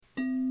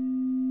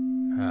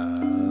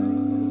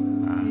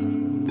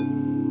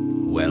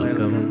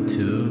Welcome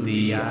to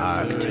the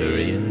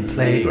Arcturian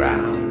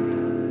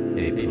Playground,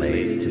 a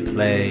place to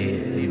play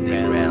in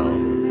the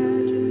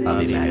realm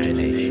of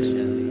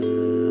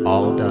imagination,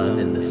 all done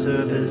in the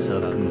service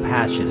of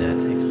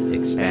compassionate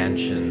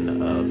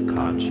expansion of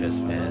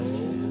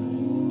consciousness.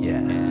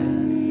 Yes,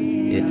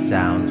 it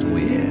sounds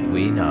weird,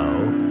 we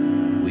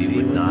know. We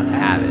would not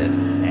have it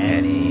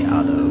any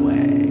other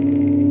way.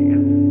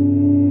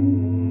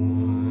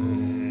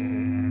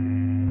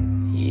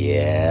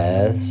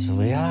 Yes,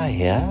 we are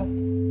here.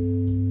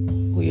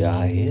 We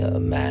are here,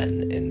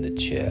 man in the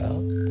chair.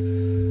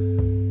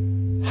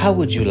 How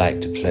would you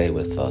like to play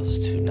with us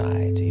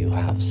tonight? You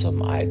have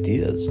some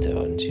ideas,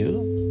 don't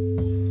you?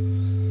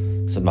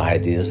 Some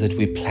ideas that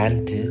we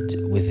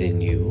planted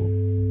within you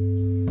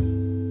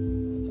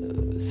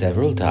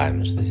several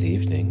times this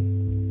evening.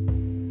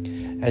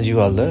 And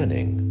you are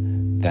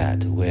learning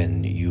that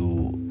when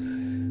you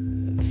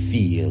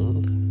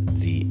feel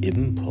the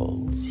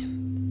impulse,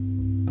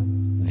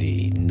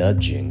 the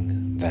nudging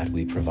that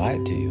we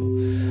provide to you,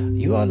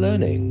 you are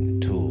learning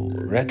to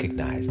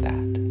recognize that.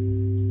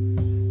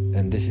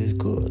 And this is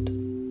good.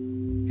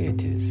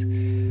 It is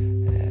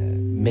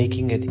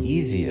making it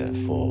easier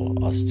for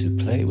us to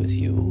play with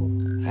you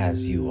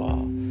as you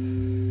are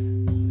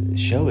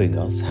showing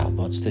us how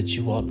much that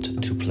you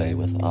want to play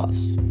with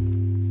us.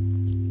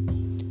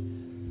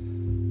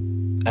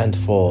 And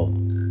for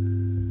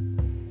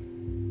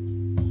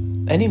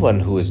anyone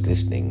who is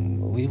listening,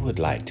 we would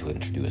like to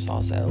introduce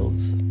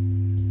ourselves.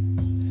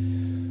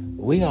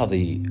 We are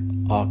the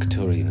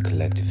Arcturian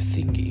Collective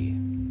Thingy.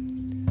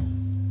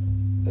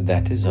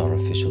 That is our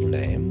official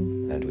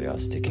name, and we are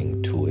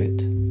sticking to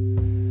it.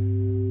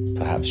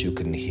 Perhaps you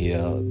can hear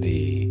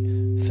the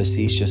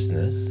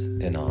facetiousness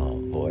in our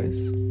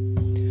voice,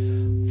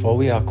 for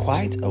we are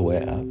quite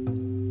aware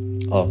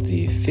of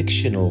the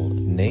fictional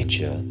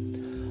nature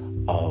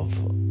of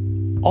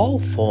all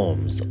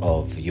forms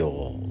of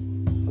your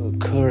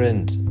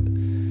current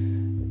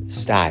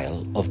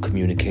style of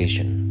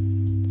communication.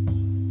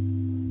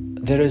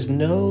 There is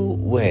no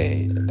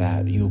way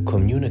that you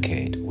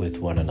communicate with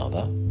one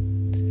another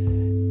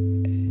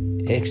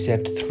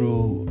except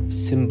through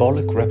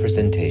symbolic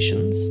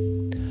representations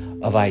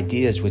of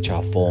ideas which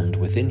are formed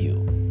within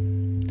you.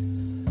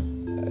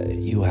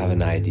 You have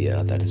an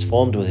idea that is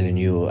formed within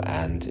you,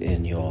 and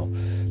in your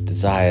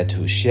desire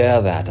to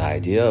share that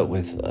idea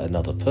with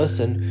another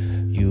person,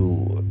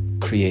 you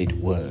create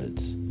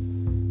words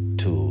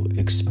to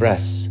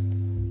express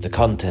the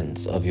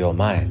contents of your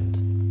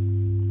mind.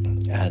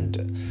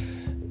 And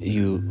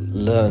you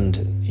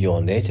learned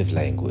your native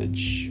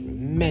language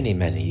many,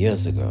 many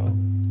years ago.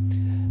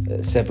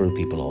 Several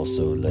people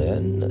also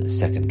learn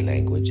second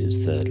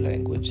languages, third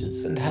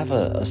languages, and have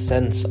a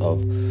sense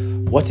of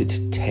what it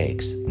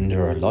takes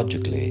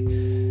neurologically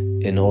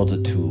in order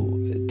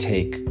to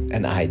take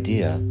an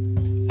idea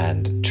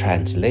and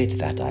translate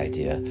that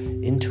idea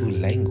into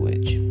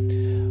language.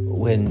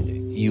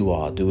 When you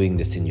are doing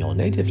this in your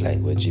native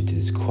language, it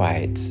is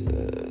quite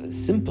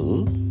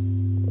simple,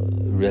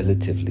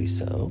 relatively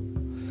so.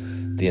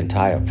 The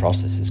entire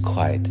process is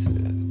quite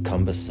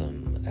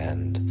cumbersome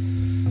and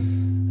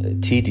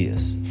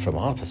tedious from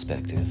our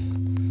perspective.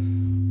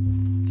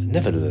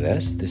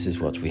 Nevertheless, this is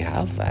what we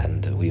have,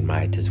 and we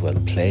might as well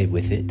play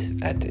with it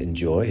and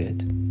enjoy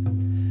it.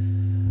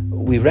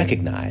 We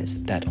recognize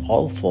that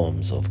all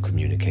forms of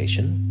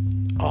communication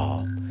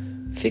are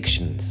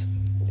fictions,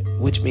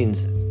 which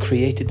means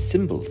created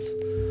symbols.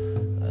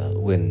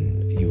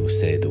 When you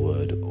say the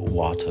word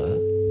water,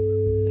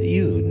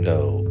 you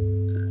know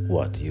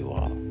what you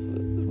are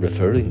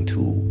referring to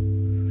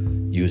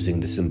using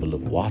the symbol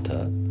of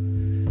water.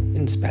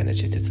 In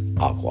Spanish it is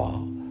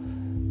agua,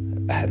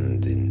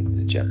 and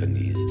in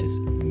Japanese it is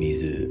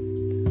mizu.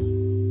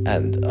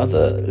 And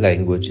other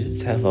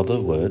languages have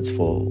other words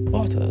for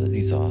water.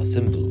 These are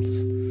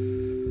symbols.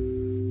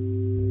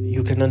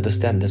 You can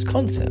understand this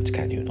concept,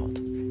 can you not?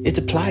 It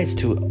applies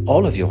to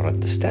all of your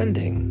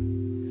understanding.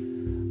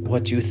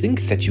 What you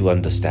think that you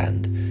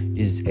understand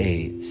is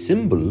a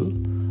symbol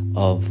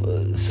of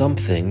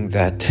something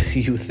that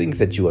you think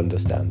that you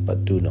understand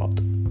but do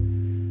not.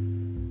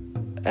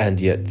 And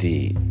yet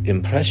the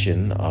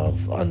impression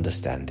of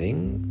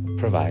understanding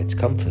provides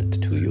comfort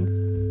to you.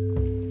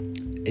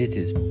 It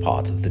is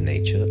part of the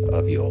nature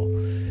of your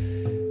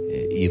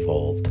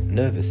evolved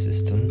nervous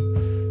system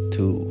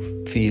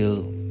to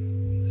feel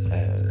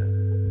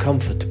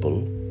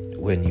comfortable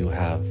when you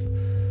have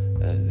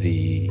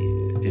the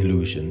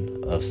illusion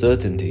of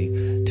certainty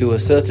to a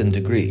certain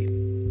degree,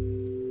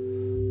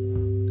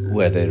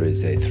 where there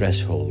is a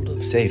threshold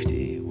of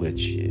safety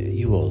which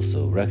you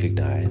also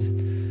recognize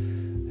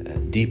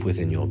deep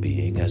within your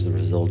being as the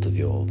result of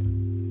your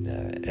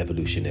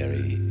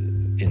evolutionary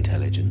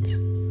intelligence.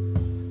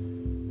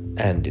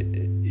 And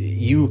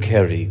you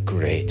carry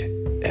great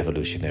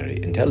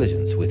evolutionary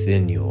intelligence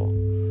within your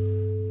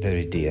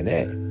very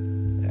DNA.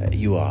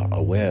 You are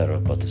aware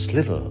of but a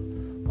sliver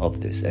of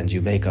this, and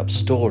you make up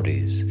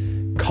stories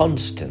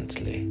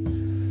constantly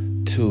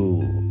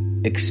to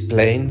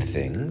explain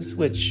things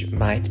which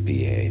might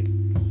be a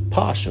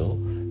partial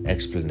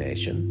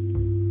explanation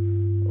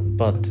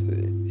but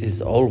is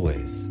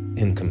always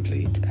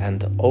incomplete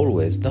and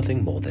always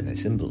nothing more than a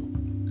symbol.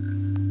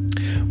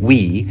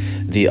 We,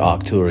 the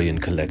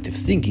Arcturian collective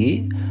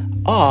thingy,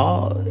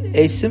 are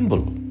a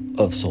symbol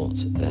of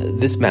sorts.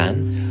 This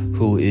man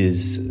who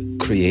is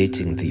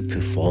creating the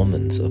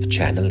performance of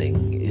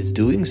channeling is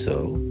doing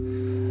so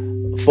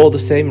for the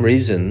same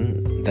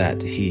reason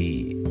that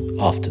he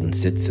often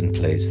sits and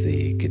plays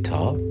the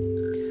guitar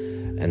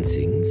and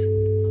sings.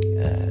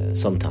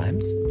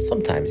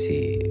 Sometimes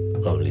he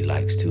only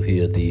likes to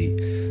hear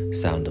the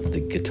sound of the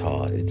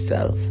guitar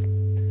itself.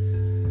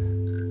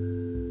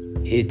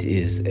 It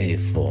is a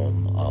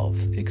form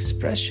of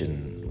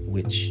expression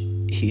which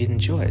he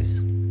enjoys.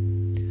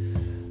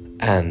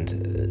 And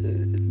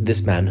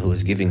this man who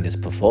is giving this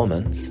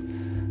performance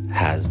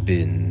has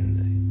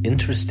been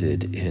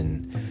interested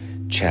in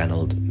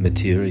channeled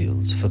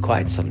materials for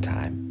quite some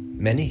time,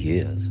 many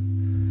years.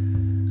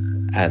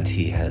 And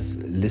he has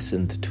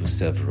listened to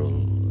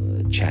several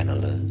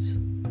channelers.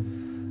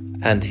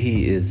 And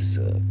he is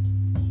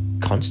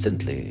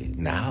constantly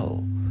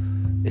now,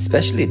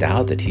 especially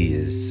now that he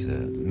is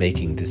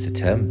making this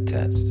attempt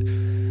at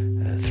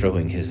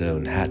throwing his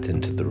own hat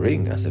into the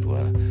ring, as it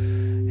were,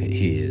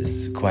 he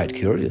is quite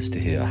curious to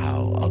hear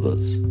how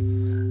others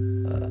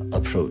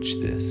approach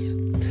this.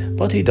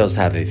 But he does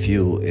have a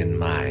few in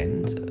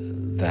mind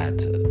that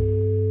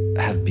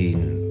have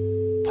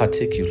been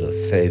particular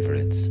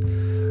favorites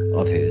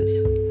of his,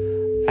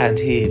 and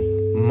he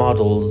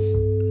models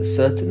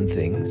certain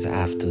things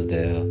after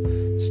their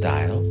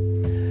style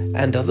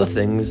and other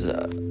things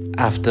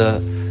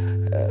after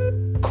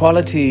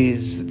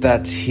qualities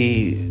that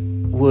he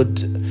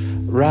would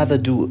rather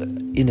do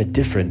in a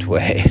different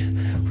way,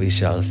 we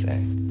shall say,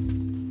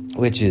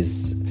 which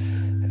is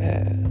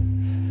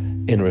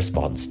in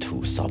response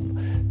to some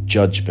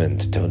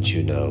judgment. Don't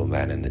you know,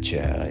 man in the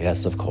chair?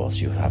 Yes, of course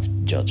you have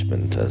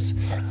judgment, as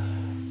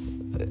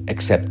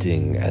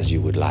accepting as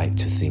you would like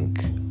to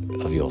think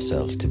of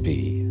yourself to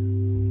be.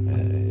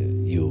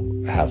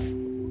 You have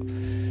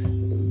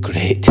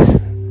great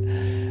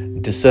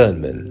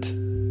discernment.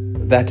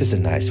 That is a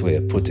nice way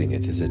of putting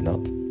it, is it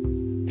not?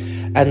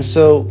 And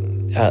so,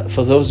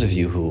 for those of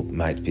you who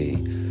might be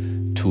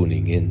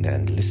tuning in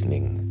and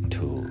listening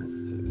to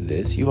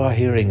this, you are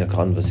hearing a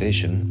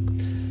conversation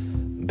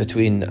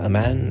between a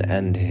man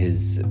and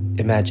his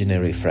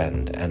imaginary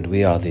friend, and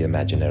we are the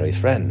imaginary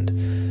friend.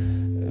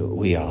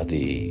 We are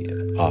the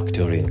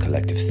Arcturian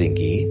collective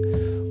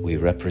thingy. We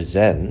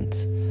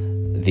represent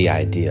the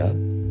idea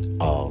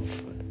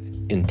of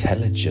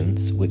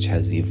intelligence which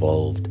has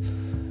evolved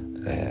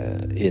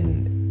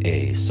in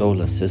a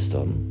solar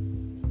system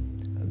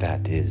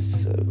that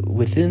is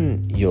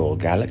within your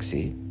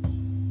galaxy,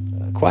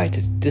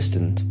 quite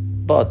distant,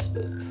 but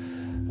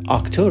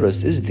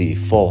Arcturus is the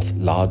fourth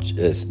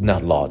largest,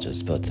 not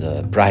largest, but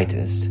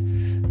brightest,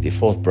 the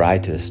fourth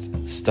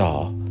brightest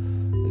star.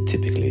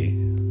 Typically,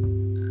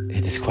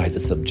 it is quite a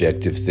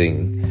subjective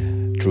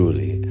thing,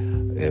 truly,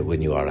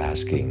 when you are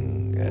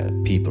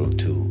asking people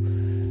to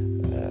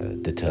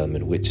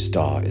determine which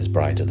star is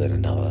brighter than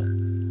another.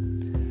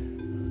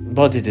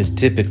 But it is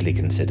typically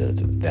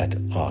considered that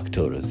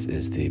Arcturus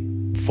is the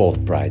fourth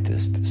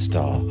brightest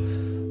star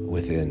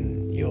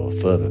within your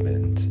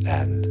firmament,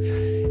 and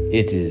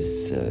it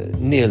is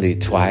nearly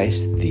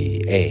twice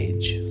the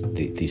age.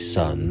 The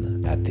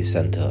sun at the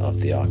center of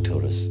the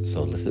Arcturus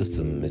solar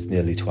system is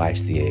nearly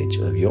twice the age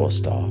of your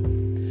star.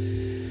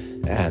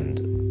 And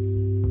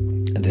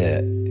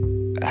there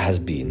has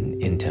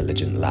been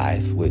intelligent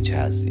life which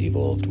has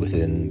evolved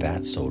within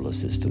that solar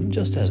system,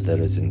 just as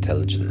there is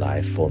intelligent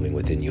life forming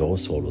within your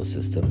solar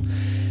system.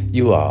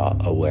 You are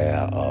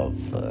aware of,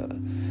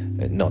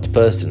 not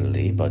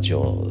personally, but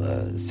your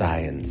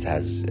science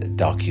has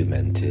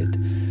documented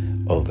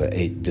over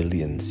 8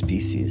 billion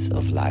species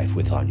of life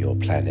within your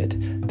planet.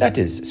 That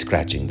is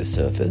scratching the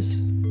surface.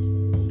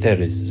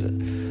 There is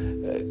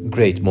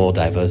great more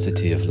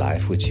diversity of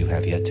life which you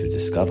have yet to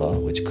discover,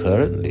 which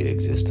currently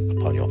exist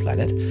upon your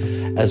planet,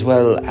 as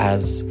well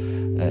as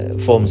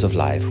forms of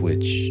life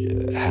which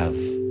have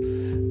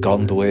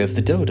gone the way of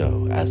the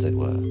dodo, as it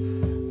were,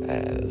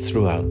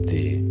 throughout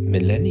the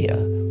millennia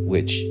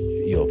which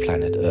your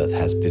planet Earth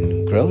has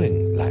been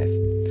growing life.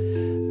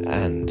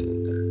 And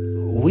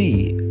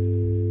we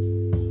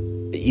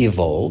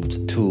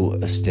evolved to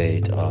a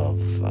state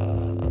of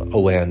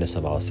awareness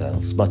of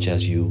ourselves, much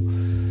as you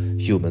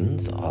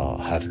humans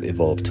have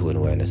evolved to an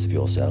awareness of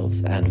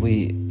yourselves, and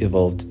we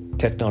evolved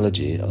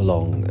technology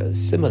along a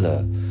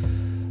similar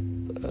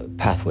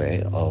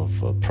pathway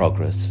of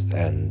progress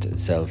and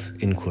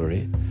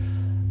self-inquiry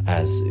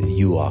as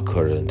you are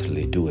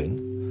currently doing.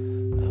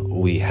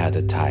 We had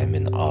a time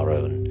in our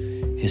own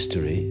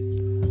history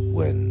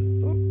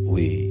when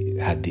we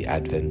had the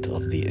advent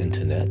of the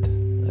internet.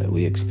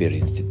 We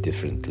experienced it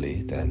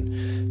differently than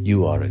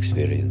you are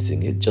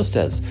experiencing it, just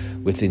as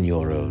within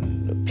your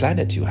own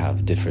planet you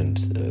have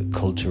different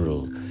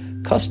cultural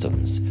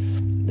customs.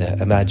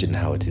 Imagine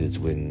how it is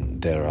when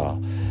there are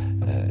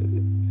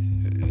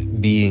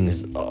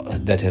beings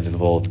that have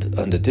evolved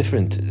under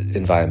different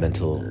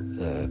environmental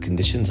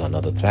conditions on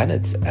other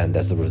planets, and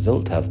as a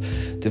result have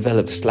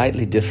developed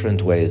slightly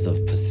different ways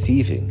of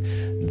perceiving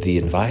the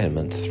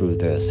environment through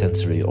their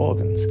sensory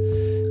organs.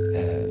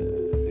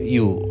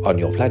 You, on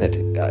your planet,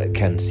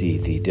 can see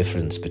the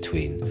difference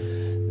between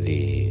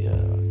the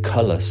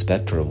color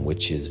spectrum,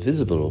 which is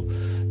visible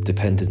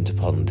dependent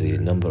upon the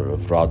number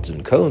of rods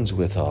and cones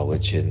that are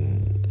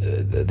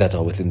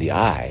within the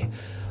eye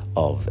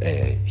of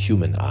a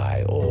human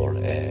eye, or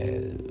a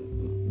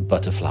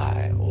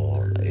butterfly,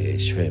 or a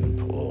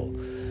shrimp, or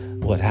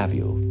what have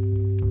you.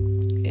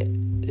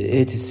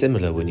 It is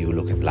similar when you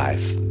look at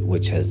life,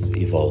 which has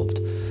evolved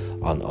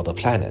on other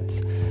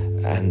planets.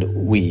 And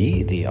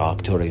we, the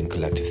Arcturian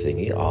collective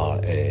thingy, are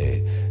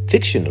a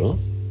fictional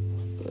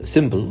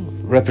symbol,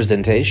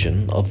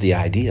 representation of the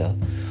idea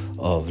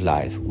of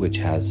life, which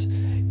has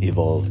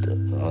evolved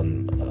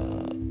on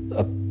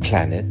a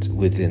planet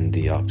within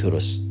the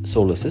Arcturus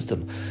solar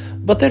system.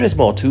 But there is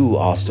more to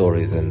our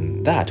story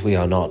than that. We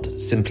are not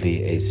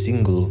simply a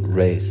single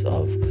race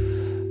of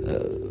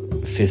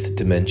fifth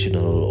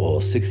dimensional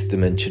or sixth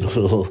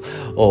dimensional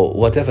or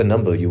whatever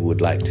number you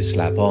would like to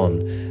slap on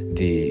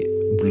the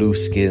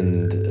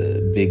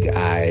blue-skinned,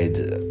 big-eyed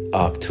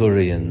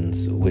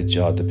Arcturians which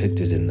are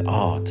depicted in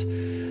art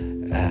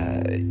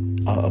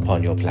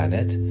upon your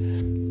planet.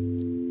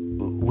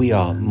 We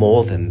are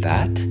more than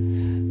that.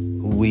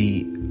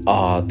 We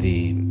are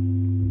the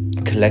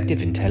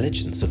collective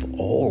intelligence of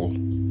all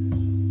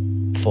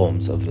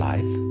forms of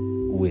life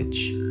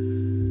which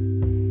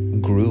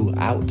grew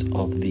out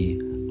of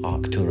the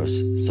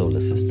Arcturus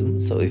solar system.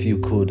 So if you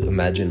could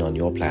imagine on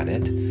your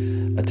planet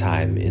a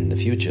time in the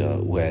future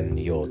when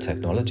your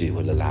technology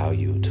will allow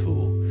you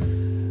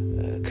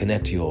to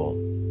connect your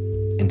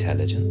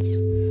intelligence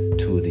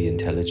to the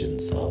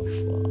intelligence of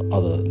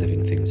other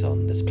living things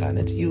on this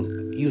planet,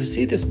 you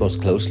see this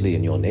most closely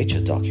in your nature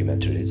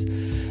documentaries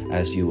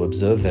as you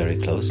observe very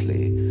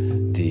closely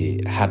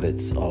the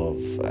habits of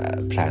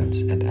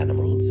plants and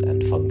animals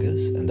and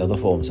fungus and other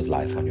forms of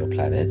life on your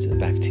planet,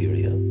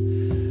 bacteria.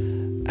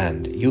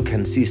 And you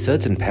can see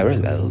certain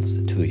parallels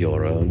to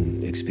your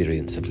own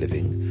experience of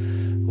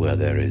living, where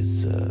there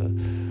is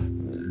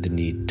the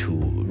need to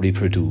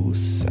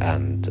reproduce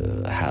and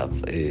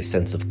have a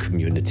sense of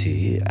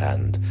community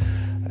and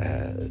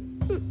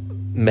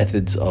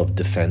methods of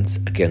defense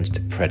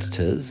against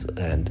predators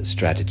and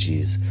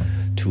strategies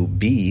to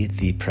be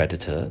the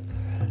predator.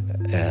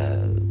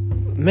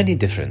 Many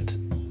different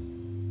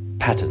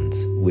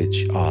patterns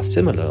which are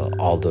similar,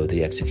 although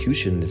the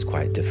execution is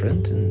quite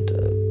different and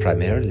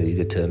primarily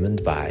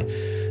determined by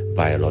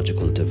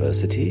biological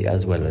diversity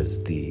as well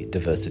as the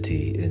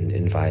diversity in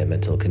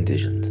environmental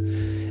conditions.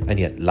 And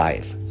yet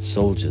life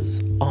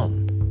soldiers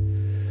on.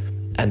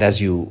 And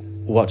as you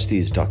watch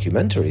these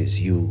documentaries,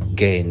 you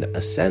gain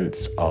a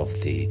sense of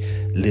the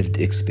lived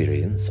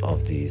experience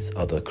of these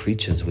other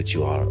creatures which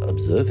you are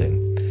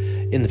observing.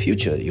 In the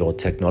future, your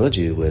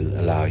technology will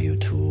allow you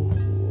to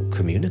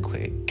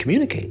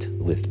communicate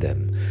with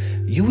them.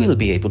 You will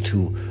be able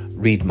to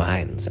read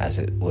minds, as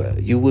it were.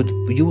 You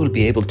will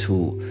be able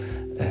to,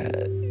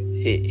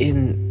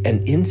 in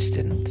an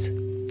instant,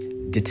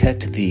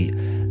 detect the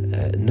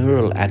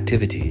neural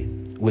activity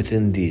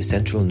within the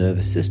central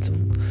nervous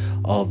system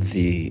of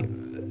the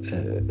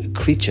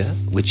creature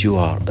which you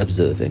are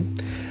observing.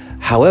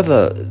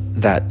 However,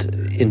 that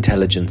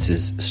intelligence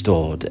is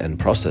stored and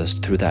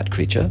processed through that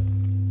creature,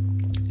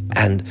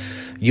 and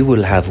you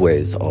will have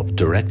ways of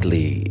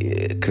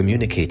directly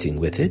communicating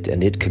with it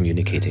and it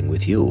communicating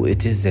with you.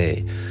 It is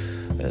a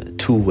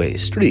two-way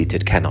street.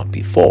 It cannot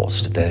be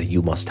forced. There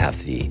you must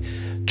have the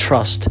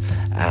trust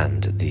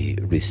and the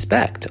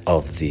respect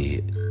of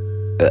the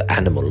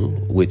animal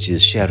which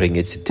is sharing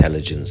its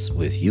intelligence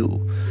with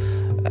you.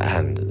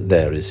 And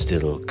there is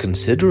still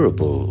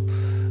considerable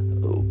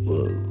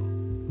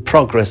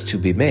progress to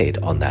be made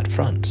on that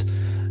front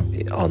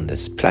on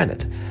this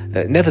planet.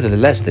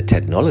 Nevertheless, the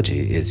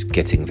technology is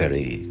getting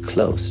very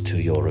close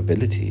to your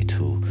ability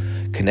to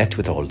connect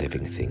with all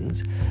living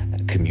things,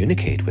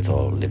 communicate with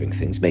all living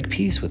things, make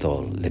peace with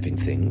all living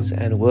things,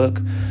 and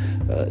work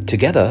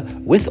together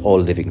with all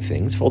living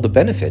things for the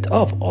benefit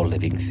of all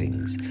living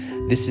things.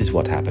 This is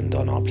what happened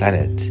on our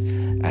planet,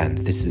 and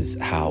this is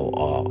how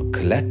our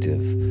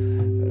collective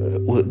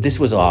this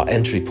was our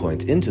entry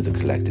point into the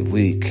collective.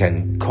 We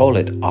can call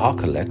it our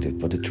collective,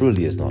 but it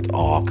truly is not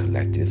our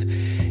collective.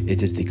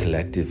 It is the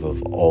collective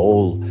of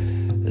all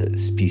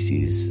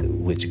species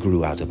which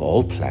grew out of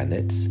all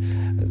planets,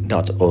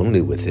 not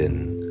only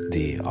within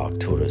the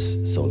Arcturus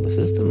solar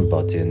system,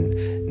 but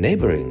in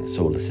neighboring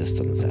solar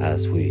systems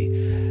as we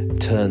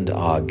turned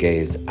our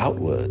gaze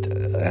outward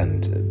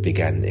and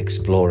began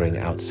exploring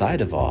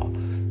outside of our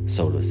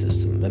solar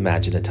system.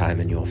 Imagine a time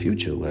in your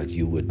future where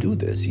you would do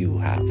this. You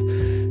have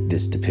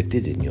this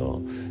depicted in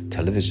your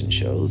television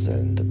shows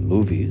and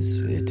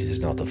movies. It is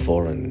not a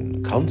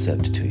foreign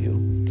concept to you.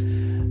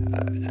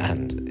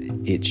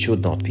 And it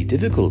should not be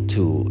difficult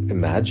to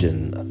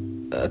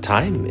imagine a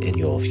time in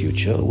your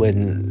future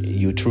when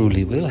you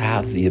truly will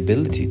have the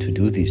ability to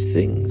do these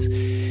things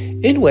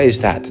in ways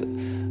that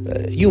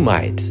you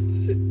might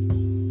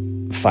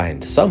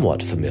find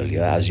somewhat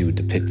familiar as you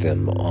depict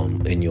them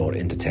in your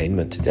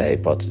entertainment today,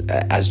 but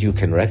as you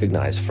can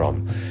recognize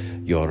from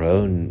your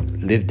own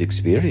lived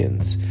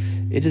experience,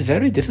 it is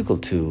very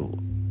difficult to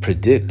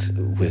predict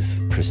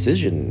with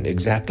precision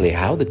exactly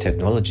how the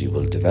technology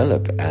will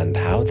develop and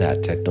how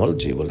that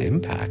technology will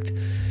impact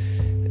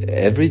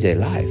everyday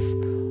life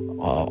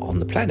on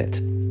the planet.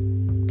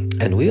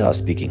 And we are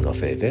speaking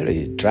of a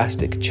very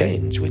drastic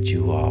change which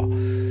you are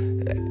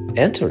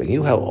entering.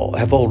 You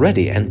have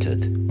already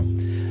entered.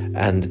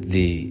 And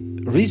the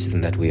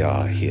reason that we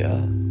are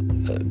here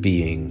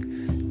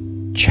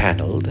being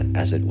channeled,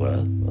 as it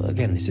were,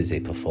 again, this is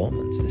a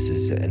performance. This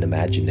is an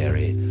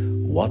imaginary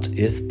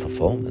what-if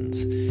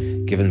performance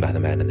given by the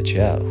man in the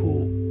chair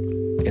who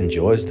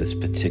enjoys this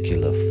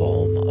particular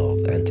form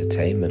of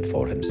entertainment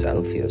for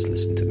himself. He has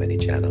listened to many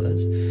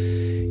channelers.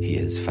 He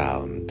has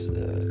found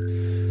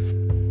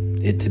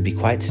it to be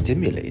quite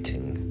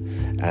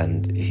stimulating,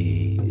 and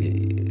he,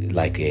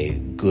 like a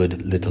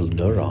good little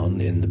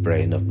neuron in the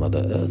brain of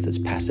Mother Earth, is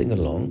passing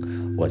along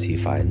what he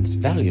finds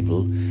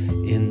valuable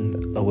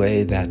in a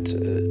way that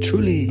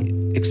truly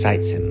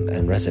excites him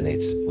and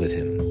resonates with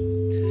him.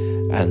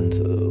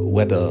 And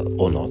whether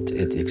or not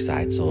it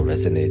excites or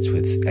resonates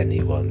with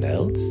anyone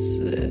else,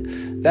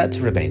 that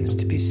remains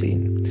to be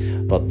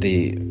seen. But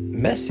the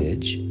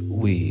message,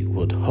 we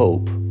would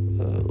hope,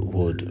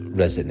 would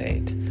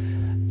resonate.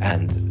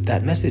 And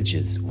that message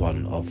is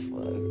one of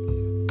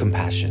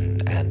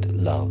compassion and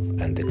love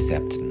and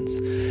acceptance.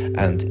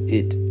 And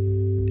it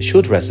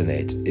should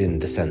resonate in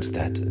the sense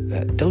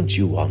that, don't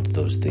you want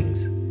those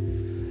things?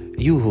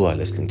 You who are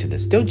listening to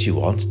this, don't you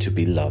want to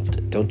be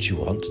loved? Don't you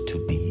want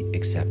to be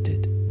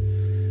accepted?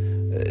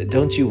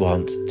 Don't you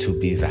want to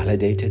be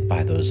validated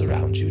by those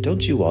around you?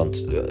 Don't you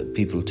want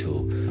people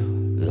to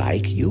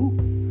like you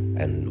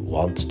and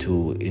want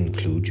to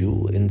include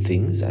you in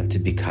things and to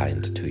be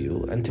kind to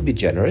you and to be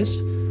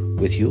generous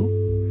with you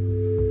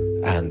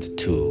and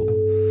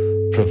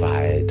to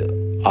provide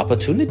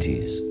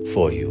opportunities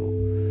for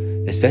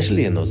you,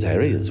 especially in those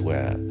areas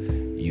where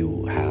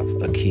you have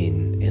a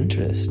keen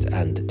interest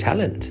and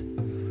talent?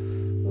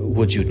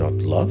 Would you not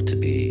love to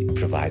be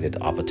provided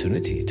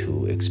opportunity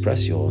to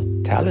express your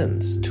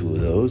talents to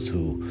those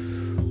who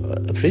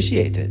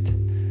appreciate it?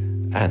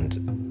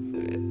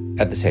 And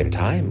at the same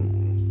time,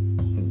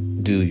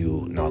 do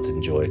you not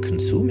enjoy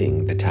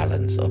consuming the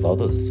talents of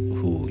others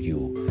who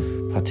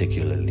you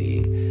particularly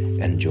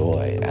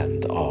enjoy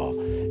and are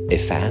a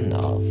fan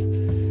of?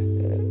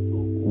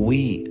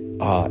 We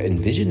are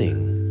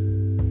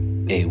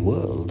envisioning a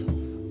world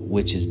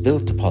which is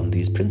built upon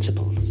these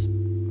principles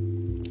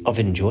of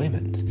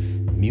enjoyment,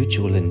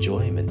 mutual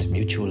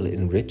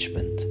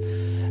enrichment.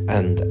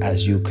 And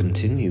as you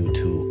continue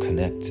to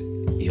connect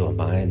your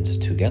minds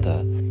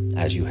together,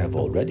 as you have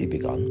already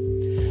begun,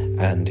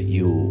 and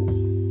you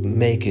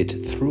make it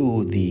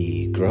through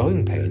the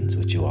growing pains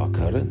which you are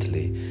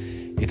currently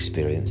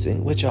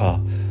experiencing, which are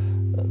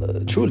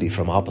truly,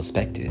 from our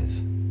perspective,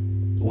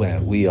 where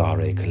we are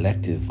a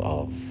collective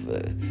of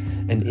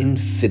an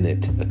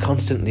infinite, a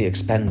constantly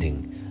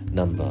expanding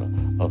number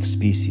of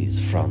species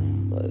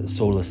from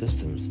solar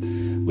systems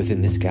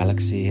within this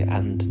galaxy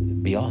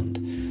and beyond.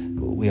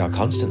 We are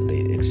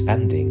constantly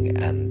expanding,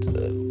 and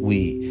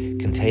we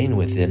contain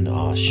within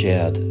our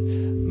shared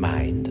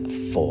mind,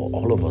 for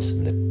all of us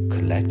in the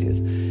collective,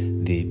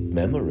 the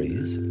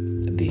memories,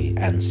 the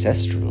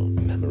ancestral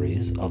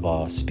memories of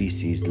our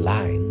species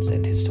lines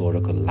and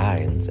historical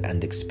lines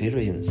and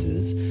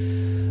experiences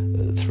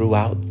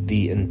throughout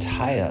the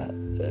entire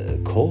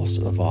course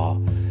of our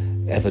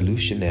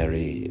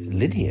evolutionary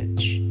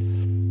lineage.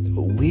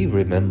 We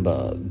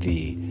remember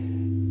the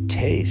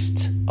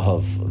taste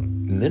of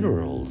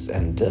minerals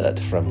and dirt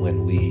from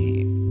when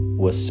we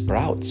were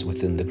sprouts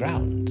within the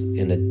ground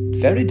in a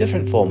very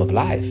different form of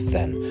life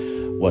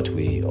than what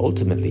we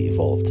ultimately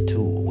evolved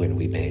to when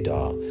we made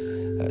our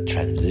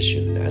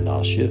transition and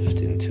our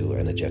shift into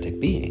energetic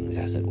beings,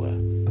 as it were.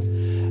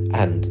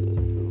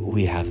 And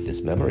we have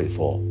this memory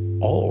for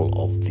all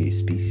of these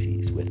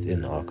species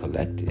within our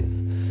collective.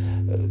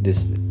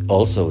 This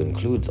also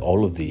includes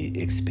all of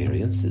the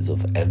experiences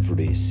of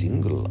every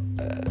single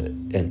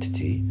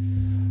entity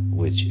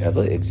which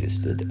ever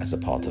existed as a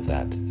part of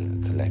that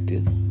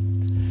collective.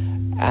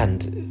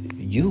 And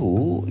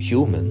you,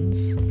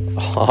 humans,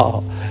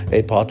 are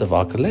a part of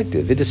our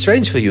collective. It is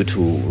strange for you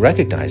to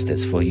recognize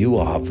this, for you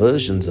are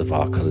versions of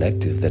our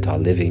collective that are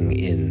living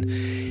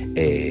in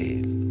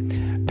a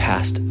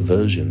past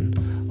version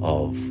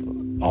of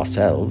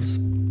ourselves,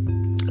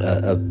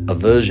 a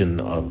version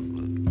of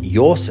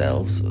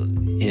yourselves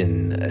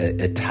in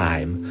a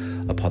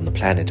time upon the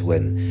planet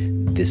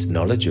when this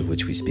knowledge of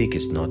which we speak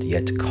is not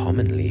yet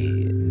commonly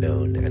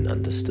known and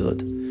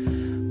understood.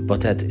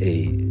 But at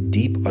a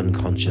deep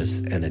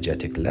unconscious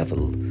energetic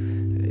level,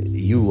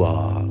 you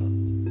are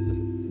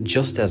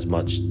just as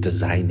much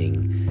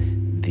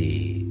designing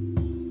the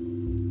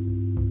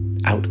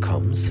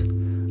outcomes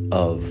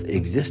of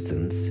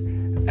existence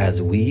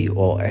as we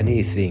or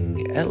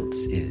anything else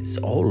is.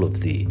 All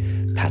of the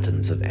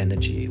patterns of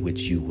energy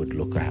which you would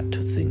look at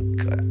to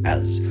think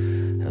as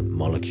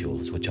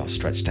molecules which are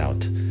stretched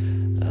out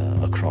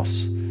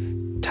across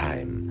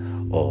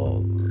time,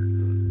 or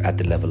at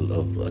the level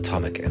of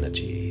atomic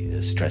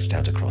energy stretched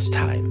out across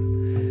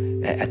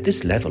time. At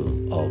this level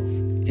of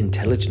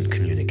intelligent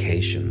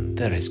communication,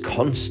 there is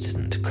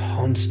constant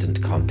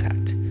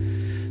contact,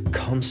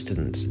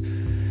 constant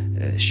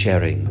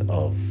sharing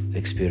of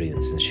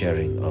experience and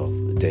sharing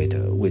of data,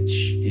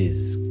 which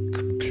is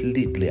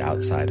completely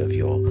outside of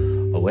your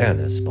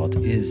awareness, but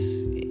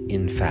is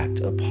in fact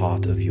a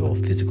part of your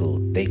physical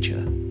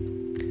nature.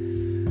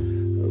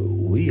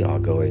 We are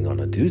going on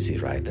a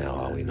doozy right now,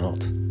 are we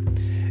not?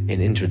 In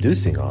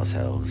introducing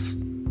ourselves,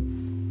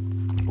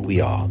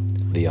 we are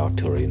the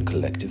Arcturian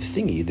Collective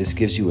Thingy. This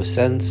gives you a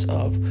sense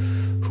of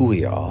who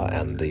we are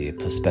and the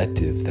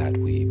perspective that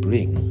we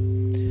bring.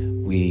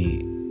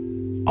 We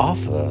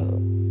offer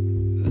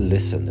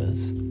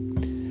listeners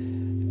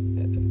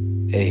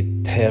a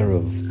pair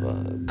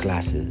of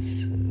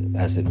glasses,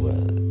 as it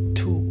were,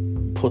 to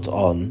put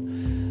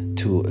on,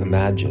 to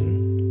imagine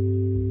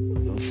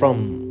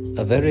from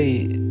a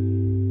very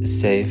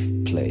safe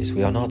place.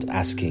 We are not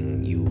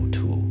asking you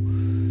to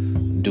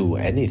do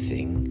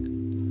anything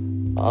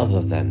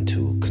other than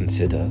to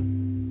consider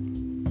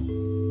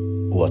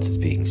what is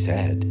being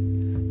said,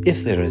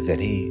 if there is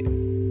any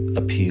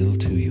appeal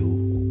to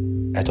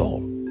you at all.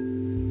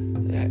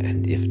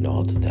 And if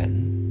not,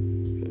 then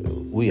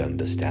we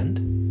understand.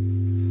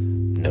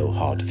 No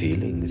hard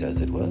feelings,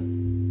 as it were.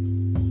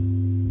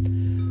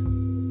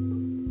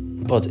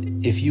 But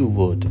if you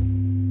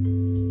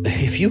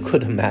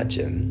could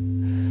imagine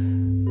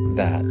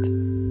that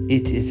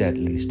it is at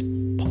least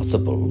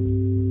possible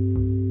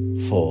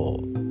for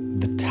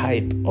the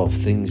type of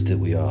things that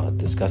we are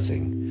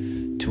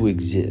discussing to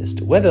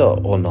exist, whether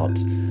or not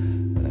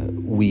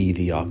we,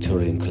 the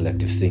Arcturian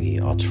Collective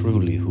Thingy, are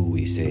truly who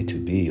we say to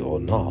be or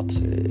not,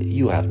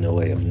 you have no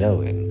way of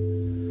knowing.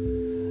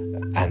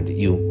 And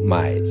you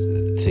might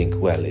think,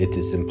 well, it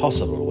is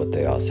impossible what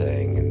they are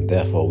saying, and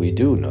therefore we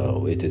do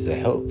know it is a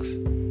hoax.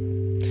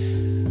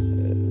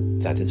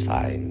 That is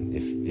fine,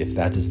 if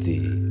that is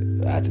the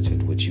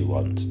attitude which you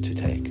want to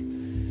take.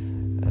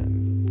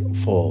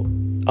 For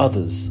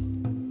others,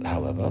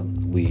 however,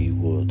 we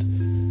would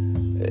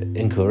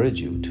encourage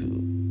you to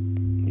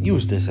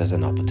use this as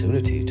an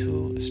opportunity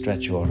to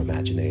stretch your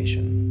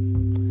imagination,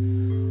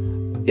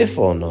 if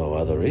for no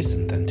other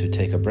reason than to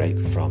take a break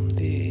from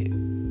the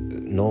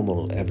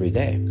normal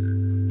everyday.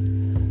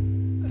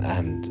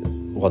 And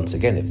once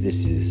again, if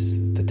this is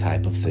the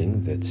type of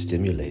thing that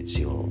stimulates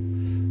your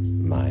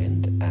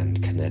mind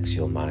and connects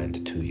your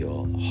mind to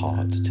your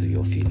heart, to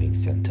your feeling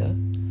center,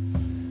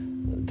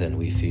 then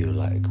we feel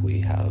like we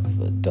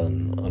have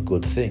done a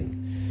good thing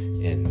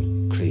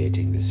in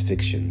creating this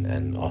fiction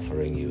and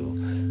offering you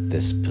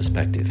this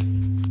perspective.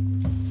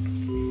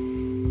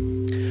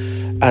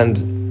 And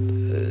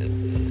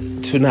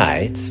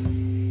tonight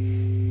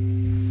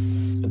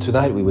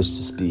we wish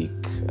to speak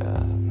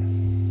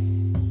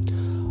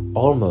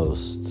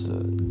almost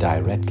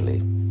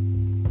directly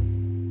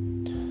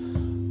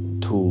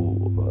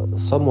to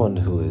someone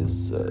who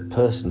is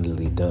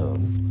personally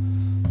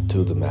known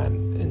to the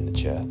man in the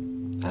chair.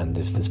 And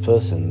if this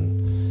person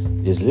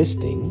is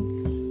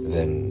listening,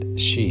 then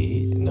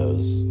she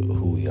knows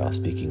who we are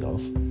speaking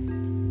of.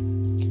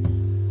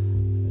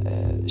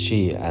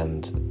 She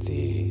and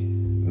the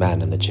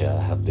man in the chair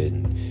have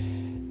been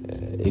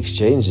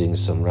exchanging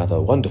some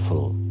rather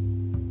wonderful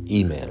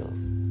email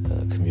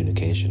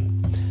communication,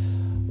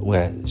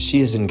 where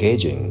she is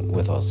engaging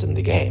with us in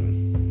the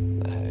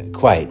game,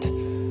 quite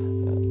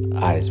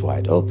eyes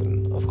wide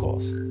open, of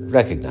course,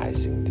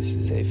 recognizing this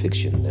is a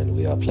fiction and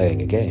we are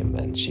playing a game,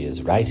 and she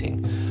is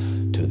writing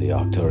to the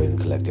Arcturian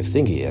Collective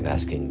Thingy and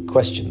asking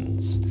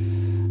questions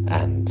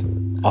and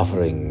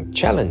offering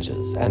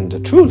challenges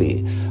and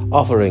truly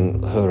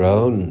offering her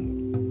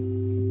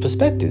own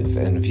perspective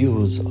and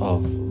views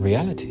of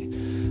reality,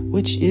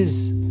 which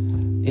is,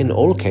 in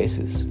all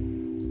cases,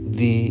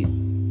 the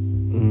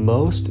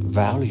most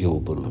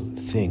valuable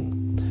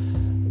thing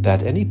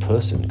that any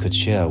person could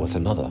share with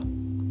another.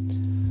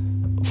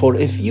 For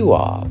if you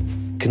are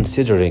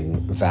considering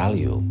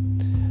value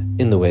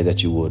in the way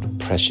that you would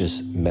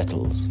precious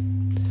metals,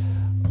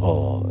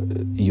 or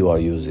you are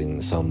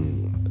using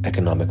some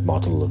economic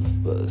model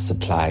of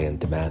supply and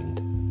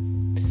demand,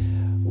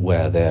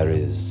 where there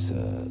is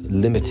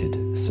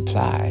limited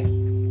supply,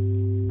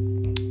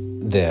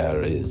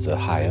 there is a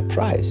higher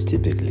price.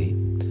 Typically,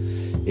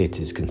 it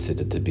is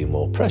considered to be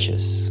more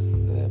precious,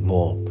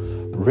 more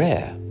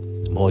rare,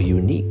 more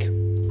unique.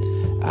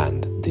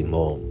 And the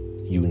more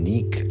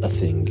unique a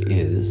thing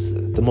is,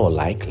 the more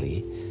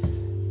likely,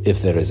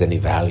 if there is any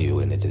value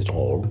in it at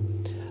all,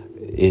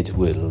 it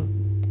will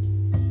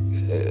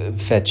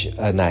fetch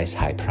a nice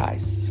high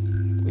price,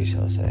 we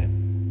shall say,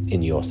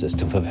 in your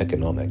system of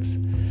economics.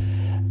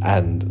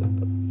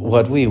 And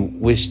what we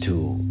wish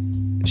to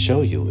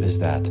show you is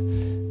that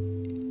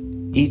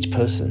each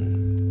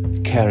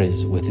person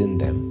carries within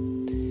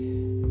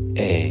them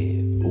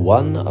a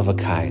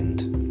one-of-a-kind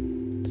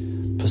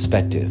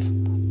perspective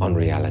on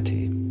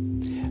reality,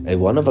 a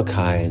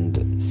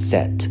one-of-a-kind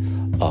set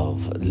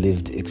of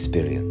lived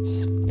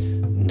experience.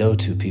 No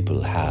two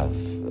people have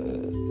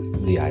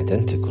the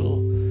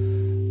identical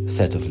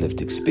set of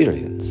lived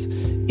experience,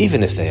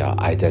 even if they are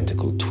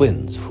identical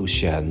twins who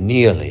share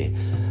nearly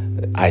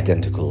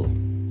identical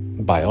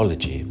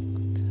biology.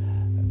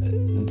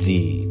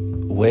 The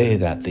way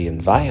that the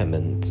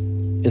environment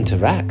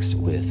interacts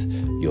with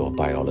your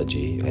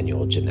biology and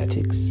your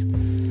genetics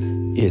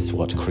is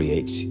what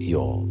creates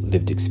your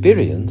lived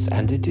experience,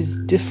 and it is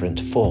different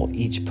for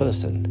each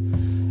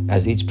person,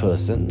 as each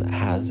person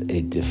has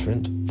a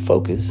different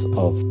focus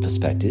of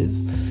perspective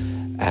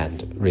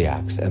and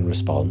reacts and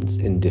responds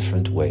in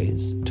different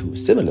ways to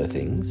similar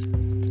things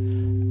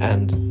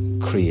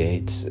and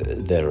creates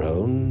their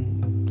own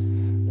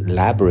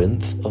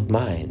labyrinth of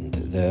mind,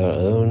 their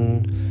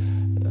own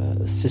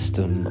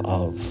system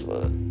of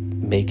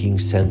making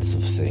sense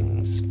of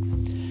things.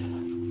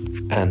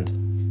 And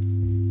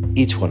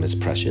each one is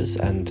precious,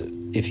 and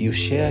if you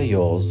share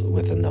yours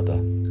with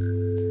another,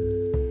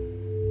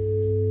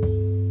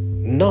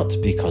 not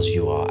because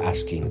you are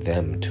asking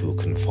them to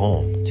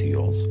conform to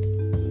yours,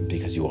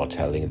 because you are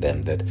telling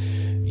them that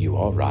you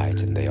are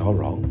right and they are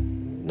wrong,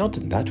 not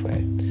in that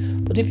way,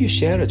 but if you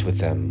share it with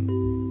them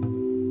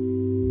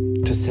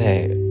to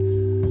say,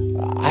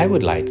 I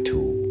would like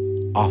to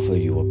offer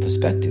you a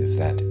perspective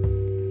that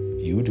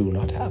you do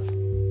not have,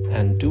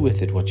 and do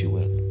with it what you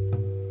will.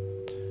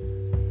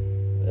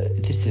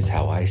 This is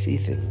how I see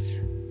things.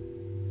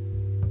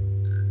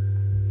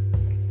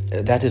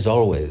 That is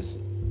always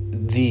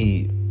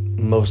the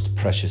most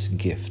precious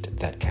gift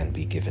that can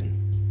be given.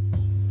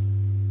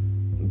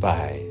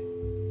 By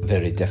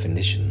very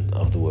definition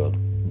of the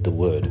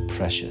word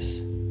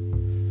precious.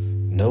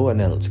 No one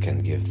else can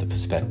give the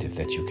perspective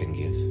that you can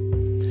give.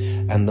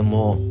 And the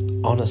more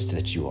honest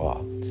that you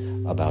are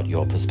about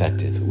your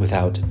perspective,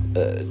 without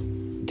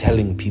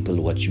telling people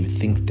what you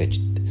think that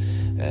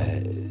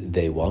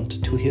they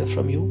want to hear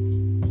from you,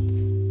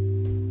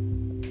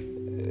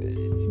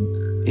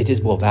 it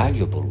is more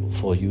valuable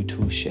for you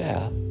to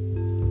share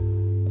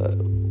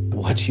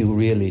what you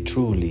really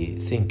truly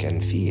think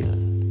and feel.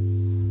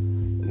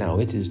 Now,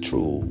 it is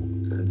true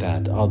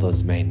that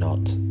others may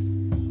not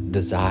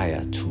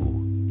desire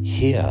to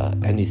hear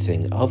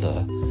anything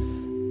other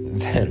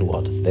than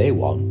what they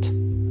want.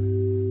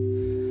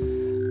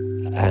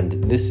 And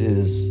this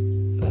is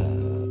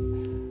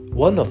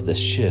one of the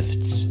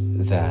shifts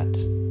that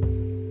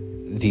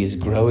these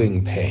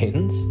growing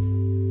pains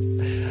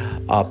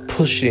are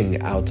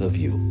pushing out of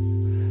you,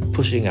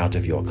 pushing out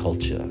of your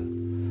culture.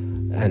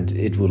 And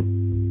it will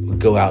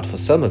go out for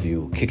some of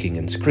you kicking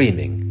and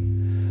screaming,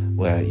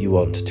 where you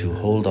want to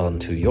hold on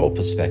to your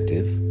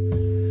perspective,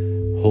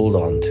 hold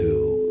on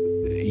to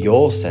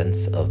your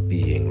sense of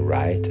being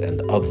right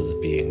and others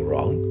being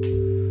wrong,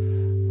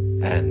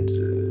 and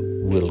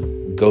will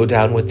go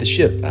down with the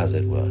ship, as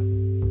it were.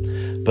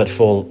 But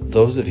for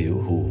those of you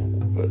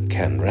who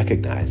can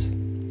recognize,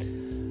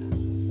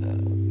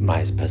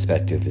 my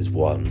perspective is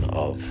one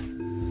of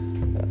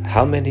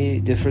how many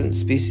different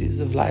species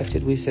of life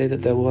did we say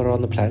that there were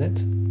on the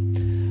planet?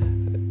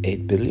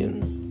 8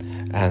 billion?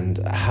 And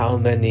how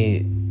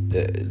many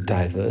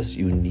diverse,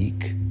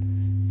 unique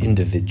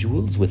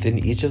individuals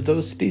within each of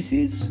those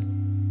species?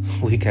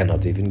 We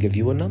cannot even give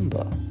you a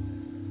number.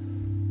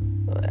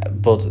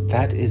 But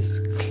that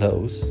is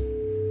close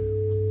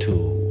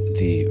to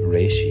the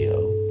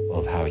ratio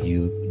of how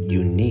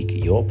unique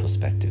your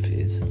perspective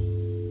is.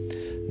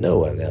 No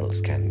one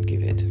else can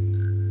give it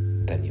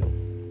than you.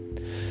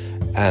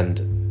 And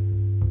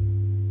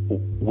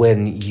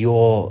when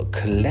your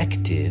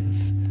collective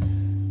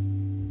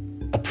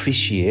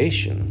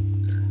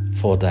appreciation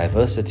for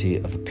diversity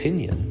of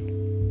opinion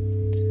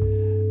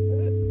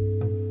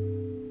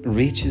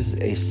reaches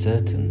a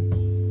certain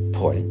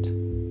point,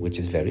 which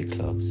is very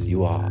close,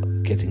 you are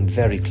getting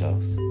very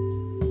close,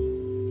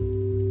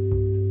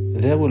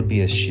 there will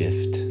be a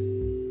shift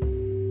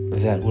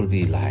that will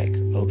be like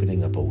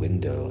opening up a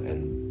window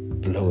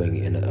and blowing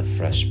in a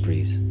fresh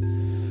breeze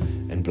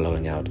and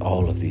blowing out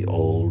all of the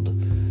old,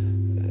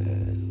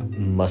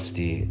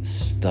 musty,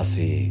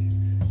 stuffy,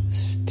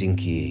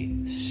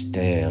 stinky,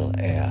 stale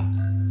air,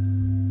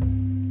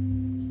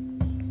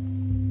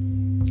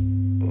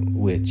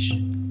 which,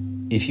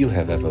 if you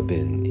have ever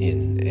been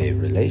in a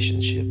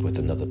relationship with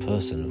another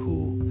person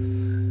who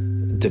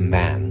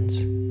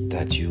demands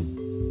that you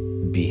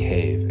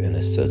behave in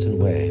a certain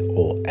way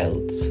or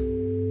else,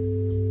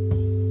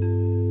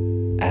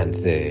 and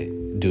they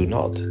do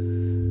not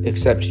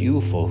accept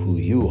you for who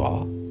you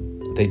are,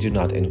 they do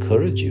not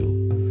encourage you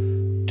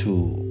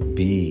to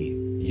be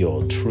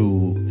your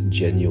true,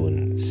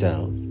 genuine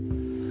self,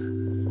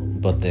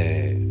 but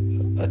they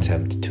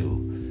attempt to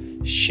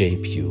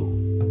shape you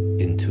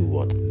into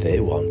what they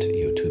want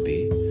you to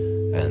be,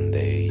 and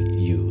they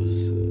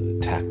use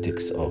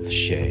tactics of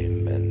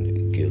shame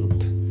and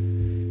guilt,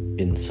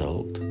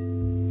 insult.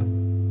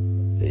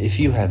 If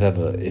you have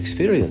ever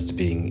experienced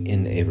being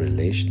in a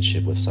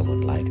relationship with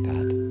someone like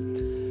that,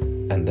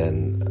 and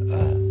then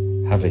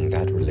having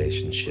that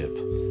relationship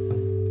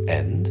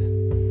end,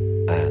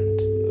 and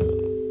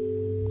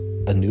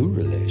a new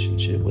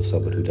relationship with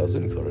someone who does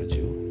encourage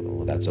you.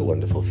 Oh, that's a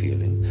wonderful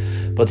feeling.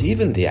 But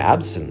even the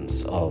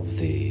absence of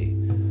the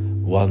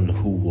one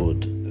who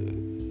would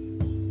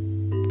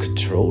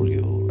control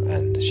you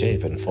and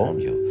shape and form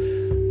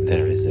you,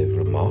 there is a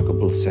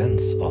remarkable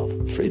sense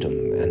of freedom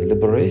and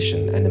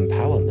liberation and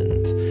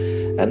empowerment.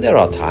 And there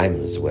are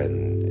times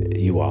when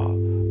you are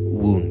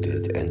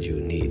wounded and you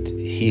need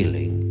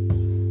healing,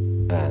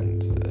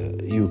 and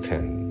you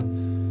can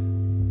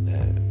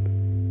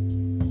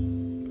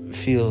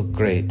feel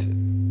great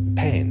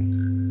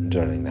pain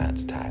during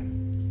that time.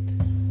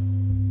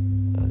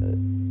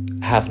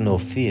 Have no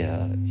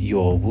fear,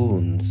 your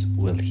wounds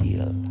will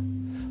heal.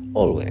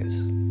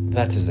 Always.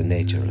 That is the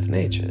nature of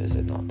nature, is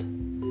it not?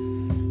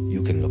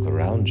 You can look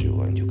around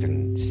you and you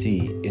can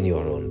see in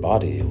your own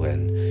body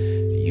when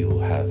you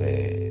have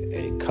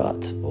a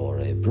cut or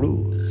a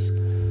bruise,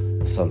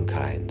 some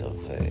kind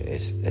of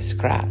a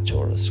scratch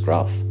or a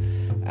scruff,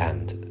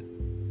 and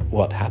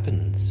what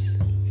happens?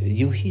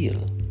 You heal.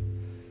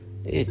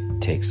 It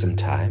takes some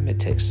time, it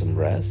takes some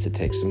rest, it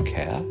takes some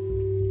care,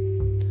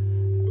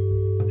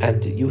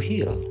 and you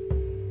heal.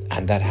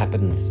 And that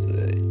happens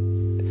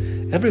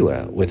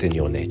everywhere within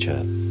your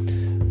nature,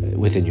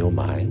 within your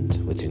mind,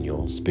 within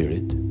your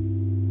spirit,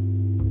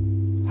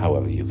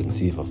 however you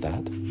conceive of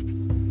that.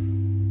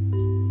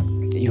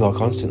 You are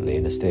constantly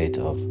in a state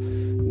of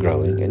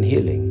growing and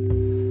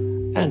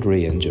healing and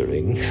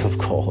re-injuring, of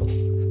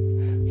course.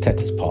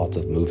 That is part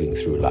of moving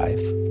through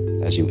life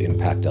as you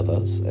impact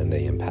others and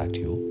they impact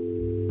you.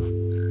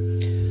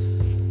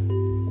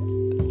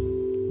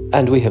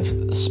 And we have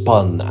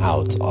spun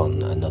out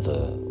on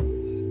another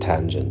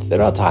tangent.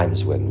 There are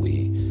times when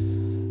we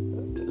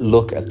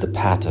look at the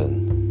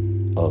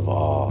pattern of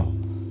our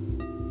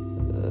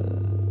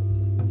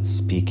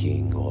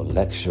speaking or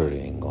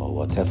lecturing or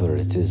whatever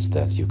it is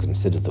that you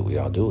consider that we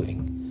are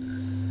doing.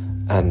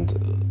 And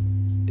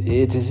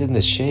it is in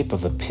the shape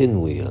of a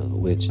pinwheel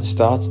which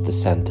starts at the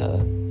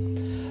center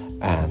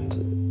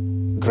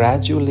and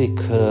gradually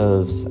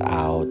curves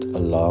out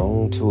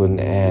along to an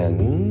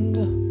end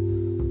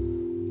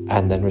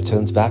and then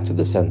returns back to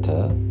the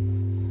center,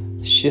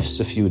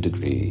 shifts a few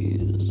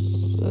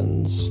degrees,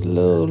 and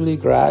slowly,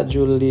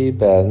 gradually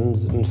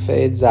bends and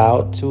fades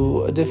out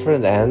to a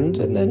different end,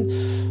 and then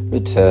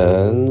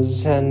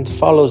returns and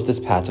follows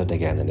this pattern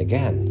again and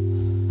again.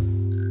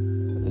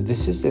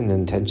 This is an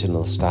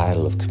intentional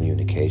style of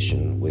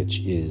communication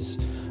which is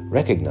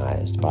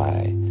recognized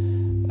by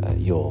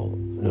your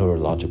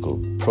neurological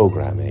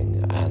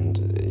programming, and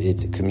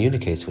it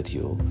communicates with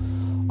you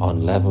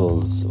on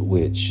levels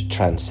which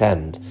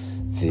transcend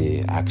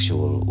the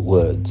actual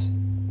words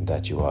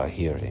that you are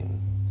hearing.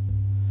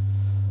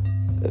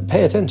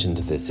 Pay attention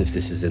to this if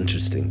this is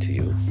interesting to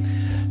you,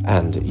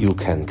 and you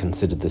can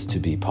consider this to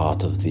be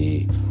part of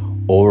the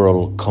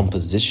oral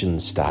composition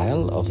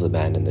style of the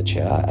man in the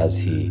chair as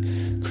he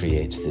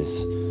creates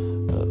this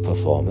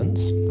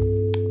performance,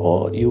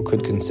 or you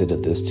could consider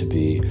this to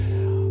be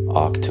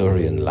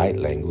Arcturian light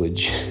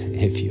language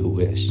if you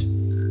wish.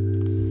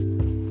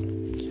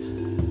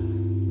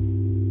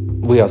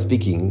 We are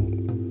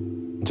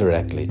speaking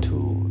directly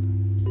to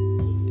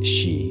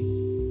she,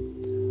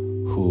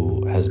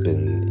 who has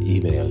been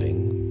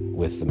emailing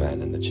with the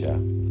man in the chair.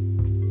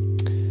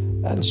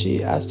 And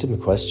she asked him a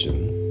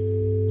question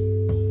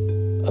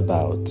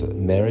about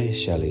Mary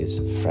Shelley's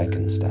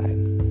Frankenstein.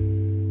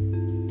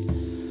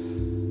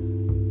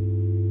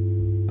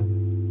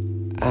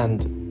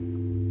 And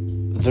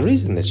the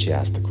reason that she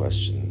asked the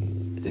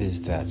question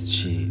is that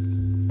she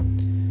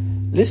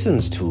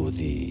listens to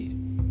the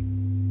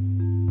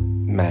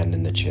man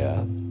in the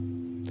chair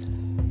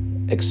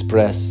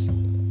express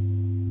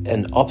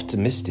an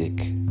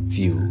optimistic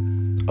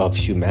view of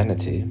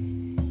humanity,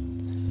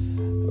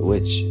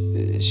 which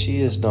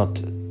she is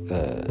not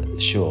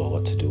sure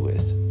what to do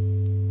with.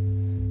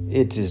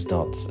 It is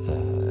not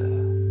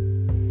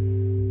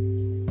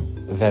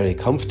very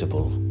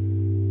comfortable.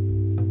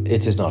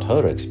 It is not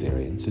her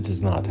experience. It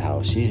is not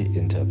how she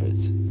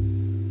interprets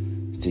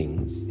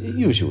things,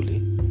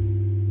 usually.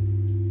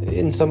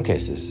 In some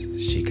cases,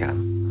 she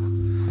can.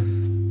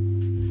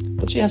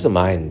 But she has a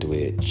mind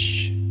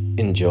which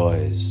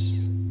enjoys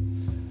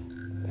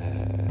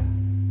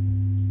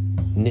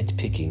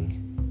nitpicking,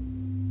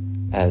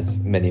 as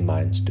many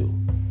minds do.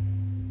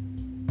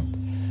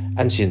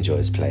 And she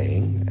enjoys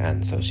playing,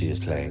 and so she is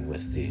playing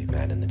with the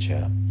man in the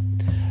chair.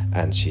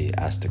 And she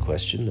asked a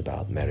question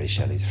about Mary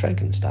Shelley's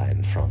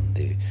Frankenstein from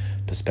the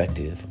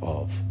perspective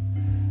of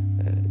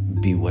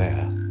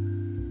beware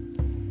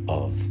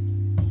of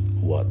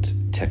what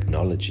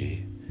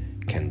technology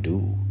can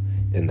do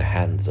in the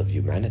hands of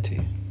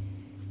humanity.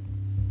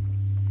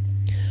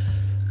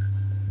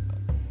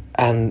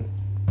 And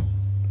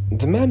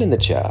the man in the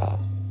chair,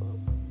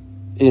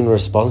 in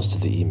response to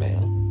the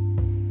email,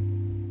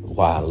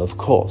 while of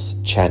course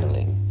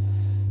channeling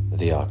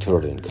the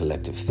Arcturian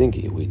collective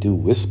thingy, we do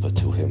whisper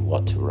to him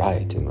what to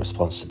write in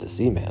response to this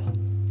email.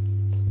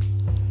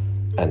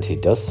 And he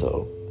does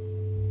so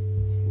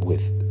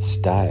with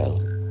style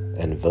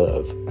and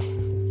verve.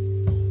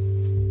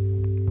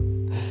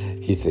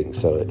 He thinks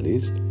so, at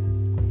least.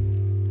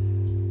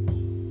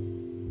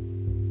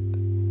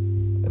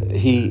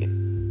 He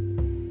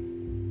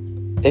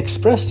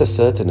expressed a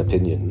certain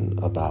opinion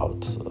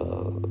about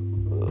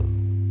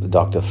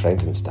Dr.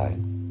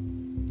 Frankenstein,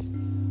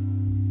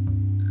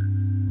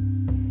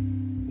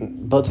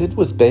 but it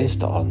was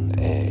based on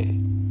a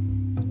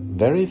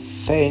very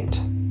faint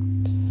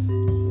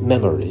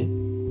memory,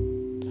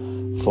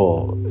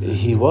 for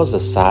he was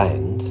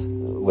assigned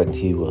when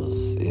he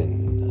was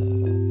in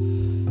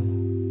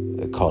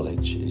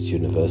college,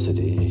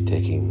 university,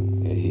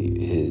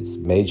 his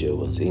major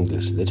was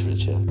English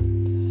literature,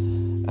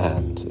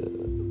 and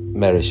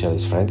Mary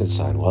Shelley's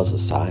Frankenstein was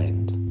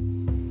assigned,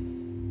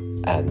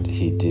 and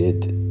he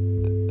did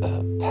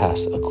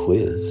pass a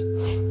quiz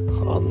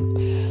on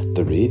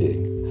the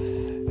reading.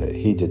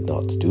 He did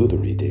not do the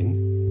reading.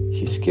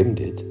 He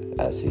skimmed it,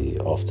 as he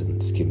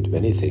often skimmed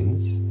many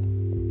things,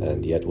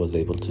 and yet was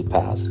able to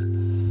pass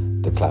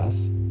the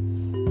class,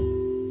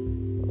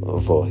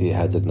 for he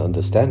had an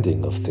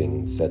understanding of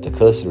things at a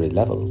cursory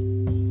level.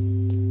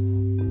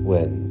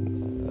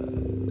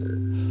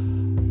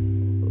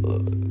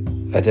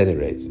 At any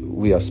rate,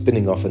 we are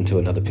spinning off into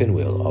another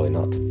pinwheel, are we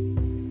not?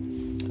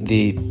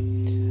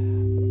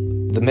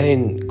 The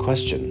main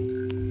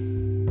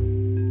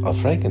question of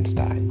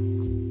Frankenstein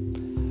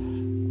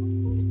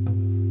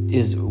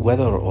is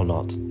whether or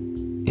not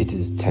it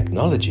is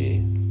technology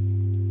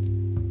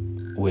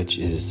which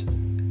is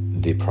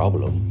the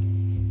problem,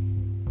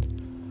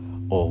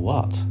 or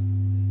what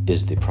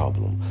is the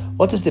problem?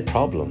 What is the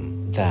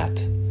problem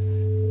that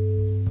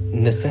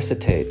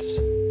necessitates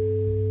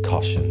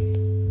caution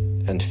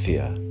and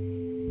fear?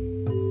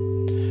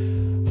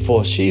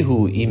 For she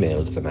who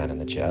emailed the man in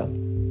the chair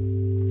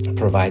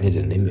provided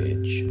an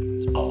image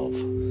of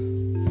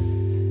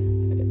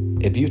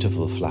a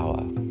beautiful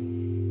flower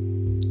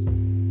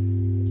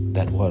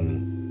that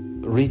one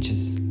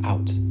reaches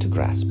out to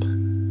grasp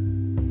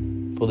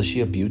for the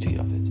sheer beauty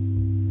of it,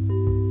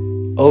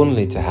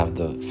 only to have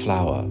the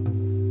flower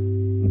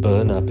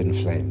burn up in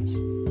flames.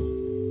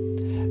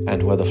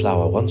 And where the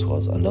flower once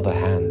was, another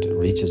hand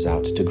reaches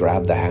out to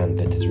grab the hand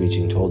that is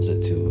reaching towards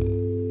it to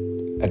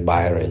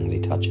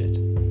admiringly touch it.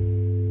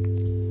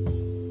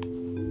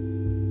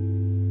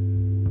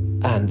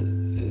 And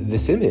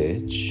this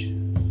image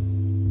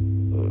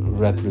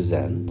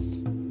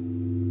represents,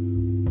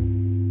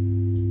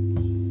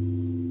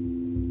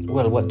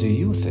 well, what do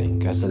you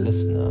think as a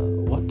listener?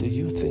 What do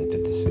you think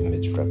that this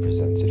image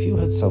represents? If you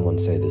heard someone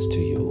say this to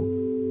you,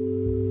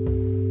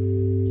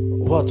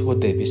 what would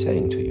they be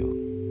saying to you?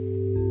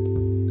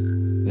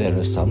 There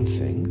is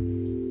something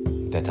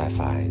that I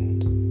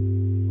find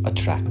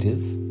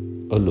attractive,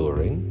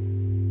 alluring,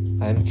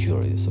 I am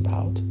curious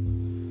about.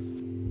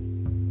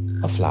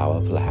 A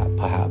flower,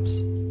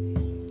 perhaps.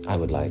 I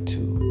would like to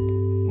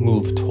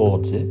move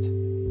towards it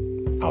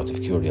out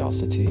of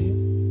curiosity.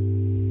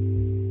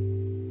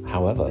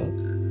 However,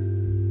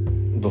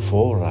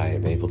 before I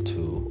am able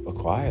to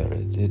acquire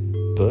it, it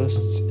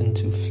bursts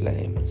into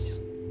flames.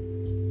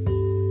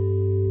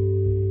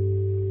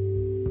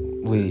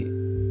 We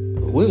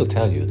will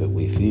tell you that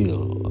we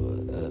feel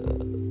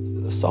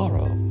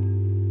sorrow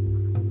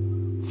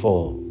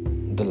for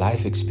the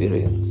life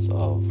experience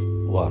of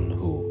one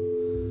who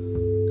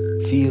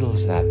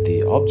feels that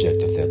the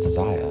object of their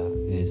desire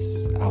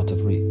is out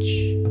of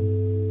reach,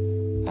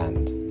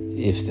 and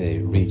if they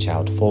reach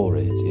out for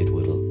it, it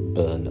will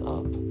burn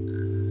up,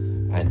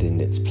 and in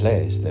its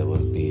place there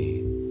will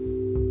be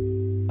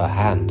a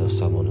hand of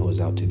someone who is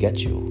out to get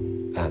you,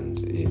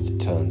 and it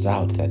turns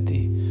out that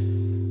the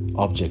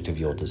object of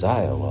your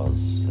desire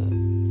was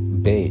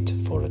bait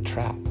for a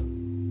trap.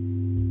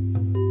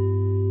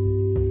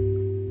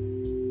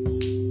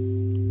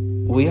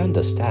 We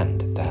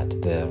understand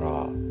that there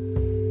are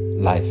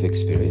life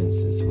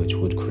experiences which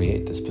would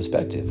create this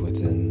perspective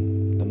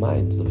within the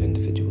minds of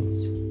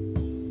individuals,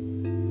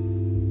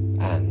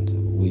 and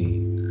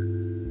we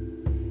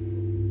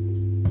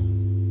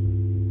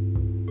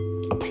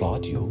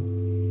applaud you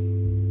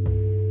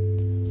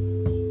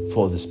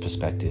for this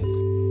perspective.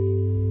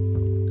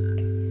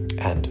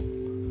 And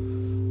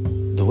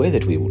the way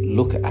that we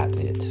look at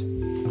it,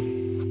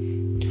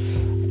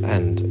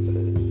 and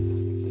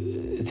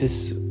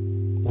this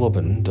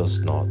woman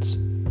does not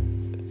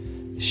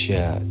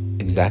share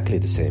exactly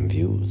the same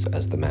views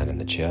as the man in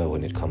the chair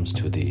when it comes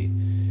to the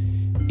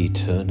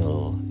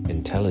eternal,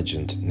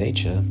 intelligent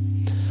nature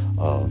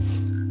of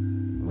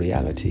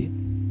reality.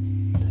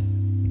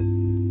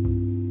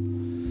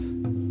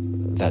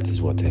 That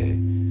is what a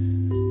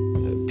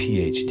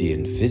PhD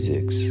in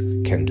physics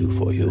can do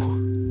for you.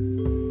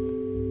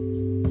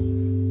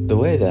 The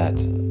way that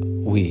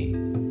we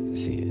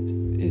see it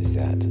is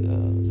that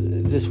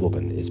this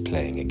woman is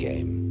playing a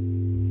game,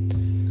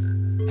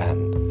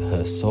 and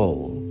her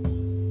soul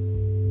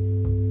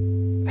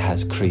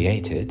has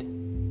created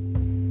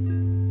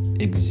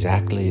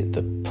exactly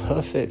the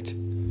perfect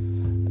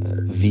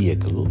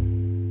vehicle,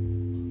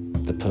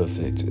 the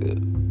perfect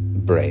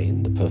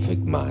brain, the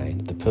perfect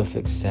mind, the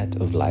perfect set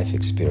of life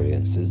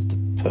experiences, the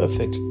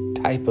perfect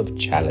type of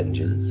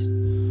challenges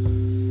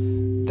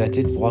that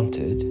it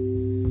wanted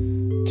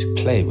to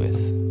play with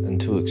and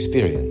to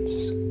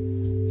experience,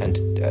 and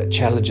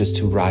challenges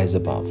to rise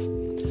above,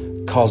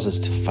 causes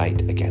to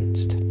fight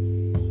against,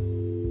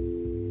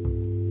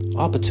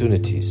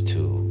 opportunities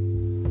to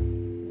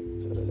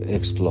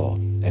explore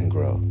and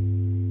grow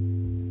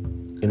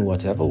in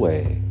whatever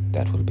way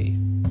that will be.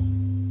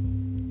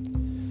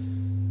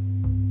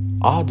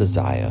 Our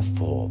desire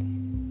for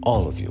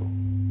all of you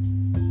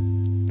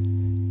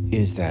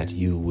is that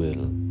you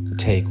will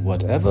take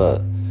whatever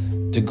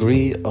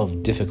degree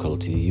of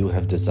difficulty you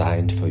have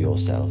designed for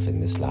yourself in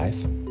this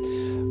life,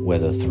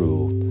 whether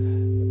through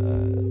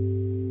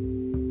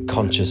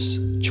conscious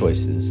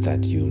choices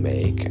that you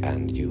make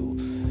and you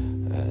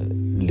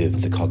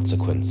live the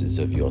consequences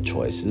of your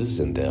choices,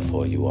 and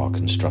therefore you are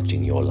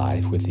constructing your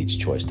life with each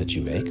choice that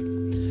you make.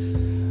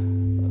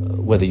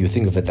 Whether you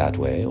think of it that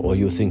way, or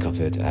you think of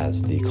it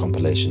as the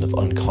compilation of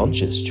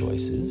unconscious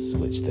choices,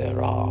 which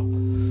there are a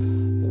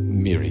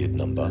myriad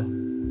number,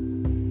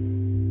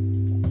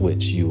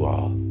 which you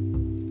are,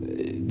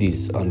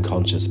 these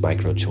unconscious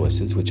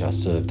micro-choices which are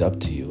served up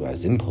to you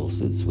as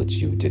impulses, which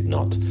you did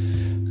not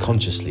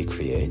consciously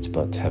create,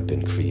 but have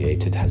been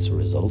created as a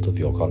result of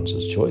your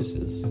conscious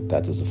choices.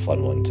 That is a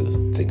fun one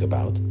to think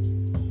about.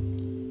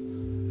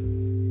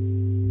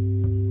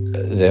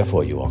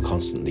 Therefore, you are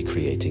constantly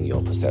creating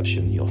your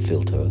perception, your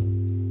filter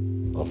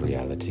of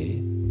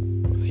reality.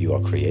 You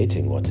are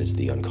creating what is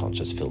the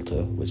unconscious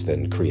filter, which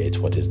then creates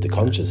what is the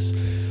conscious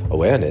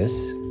awareness.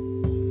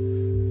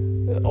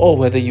 Or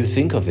whether you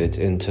think of it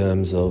in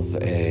terms of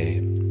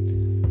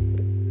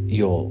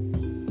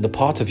the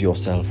part of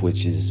yourself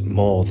which is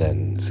more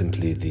than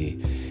simply the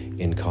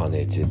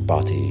incarnated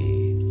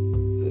body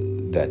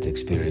that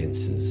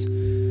experiences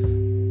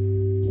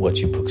what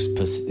you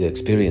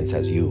experience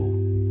as you.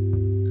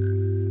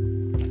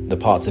 The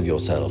parts of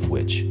yourself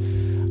which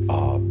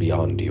are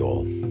beyond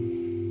your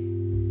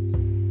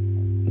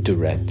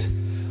direct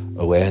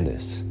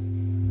awareness,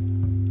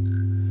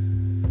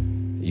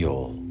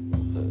 your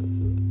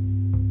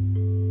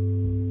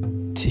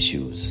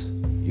tissues,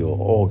 your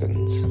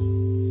organs,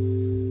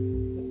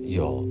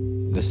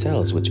 the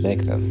cells which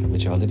make them,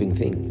 which are living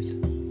things,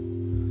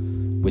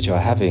 which are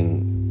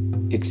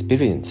having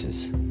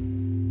experiences.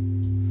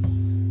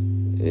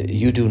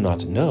 You do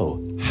not know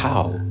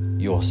how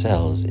your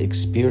cells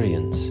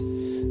experience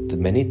the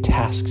many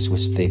tasks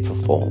which they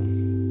perform.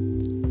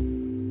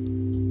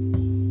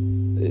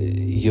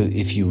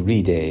 If you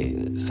read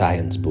a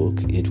science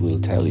book, it will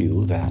tell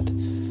you that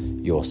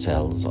your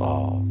cells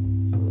are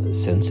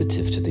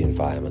sensitive to the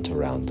environment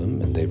around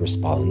them, and they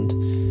respond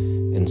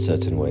in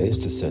certain ways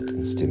to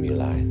certain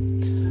stimuli.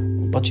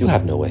 But you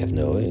have no way of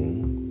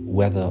knowing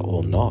whether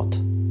or not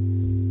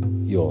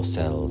your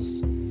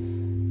cells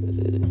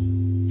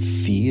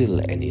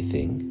feel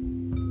anything,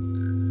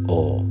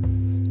 or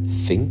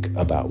think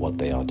about what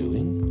they are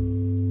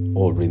doing,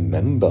 or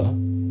remember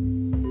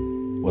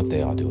what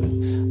they are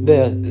doing.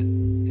 There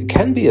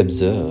can be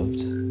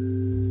observed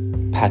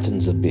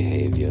patterns of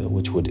behavior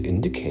which would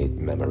indicate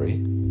memory,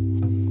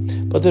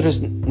 but there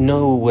is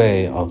no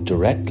way of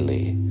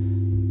directly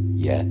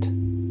yet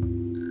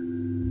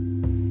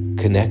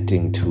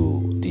connecting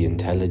to the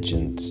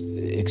intelligent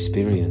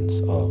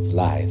experience of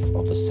life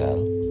of a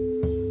cell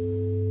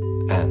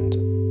and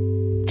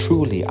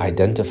truly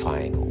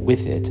identifying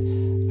with it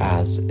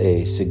as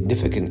a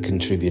significant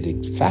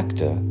contributing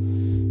factor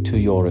to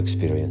your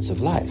experience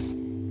of life.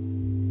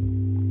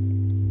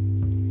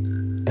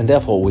 And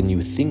therefore, when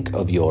you think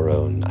of your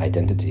own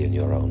identity and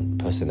your own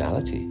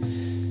personality,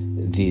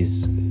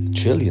 these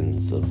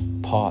trillions of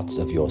parts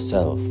of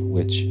yourself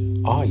which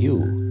are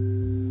you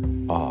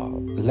are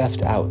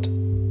left out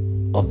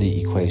of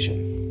the equation.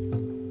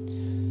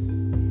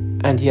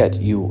 And yet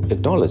you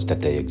acknowledge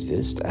that they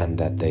exist and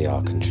that they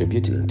are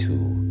contributing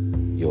to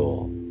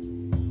your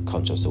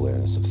conscious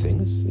awareness of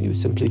things. You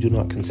simply do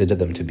not consider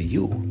them to be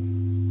you.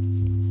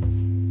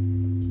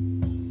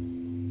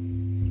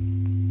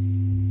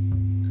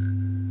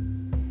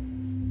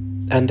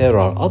 And there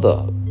are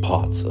other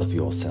parts of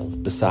yourself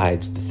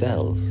besides the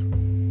cells.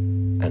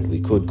 And we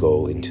could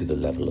go into the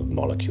level of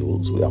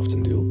molecules, we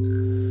often do.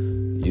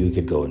 You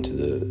could go into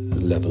the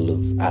level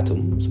of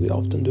atoms, we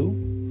often do.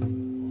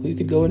 You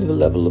could go into the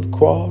level of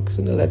quarks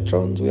and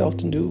electrons, we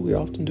often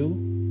do.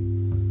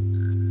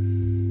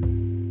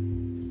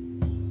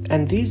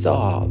 And these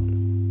are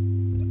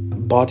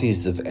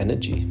bodies of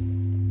energy,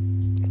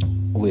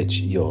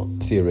 which your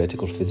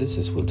theoretical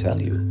physicists will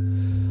tell you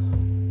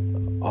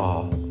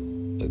are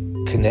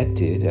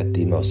connected at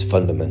the most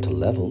fundamental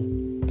level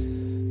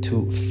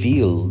to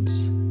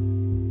fields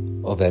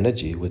of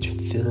energy which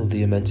fill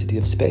the immensity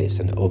of space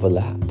and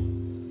overlap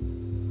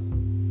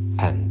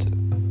and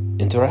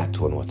interact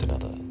one with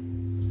another,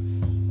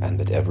 and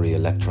that every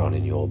electron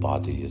in your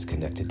body is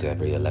connected to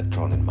every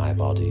electron in my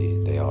body.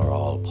 They are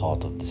all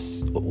part of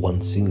this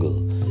one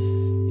single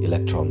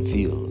electron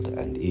field,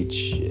 and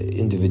each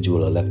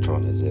individual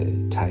electron is a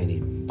tiny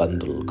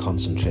bundle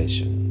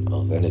concentration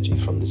of energy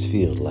from this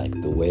field,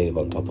 like the wave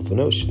on top of an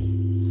ocean.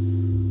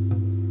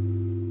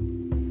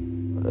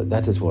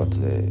 That is what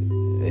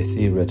a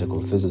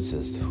theoretical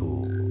physicist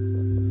who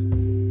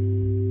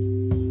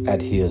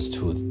adheres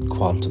to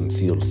quantum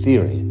field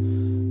theory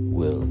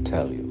will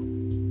tell you.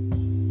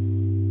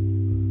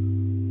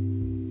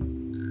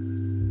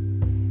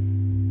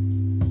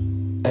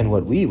 And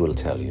what we will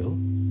tell you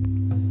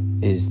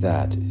is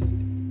that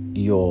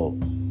your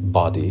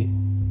body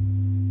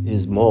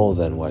is more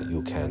than what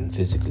you can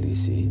physically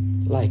see.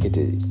 Like it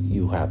is,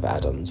 you have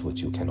atoms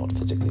which you cannot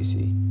physically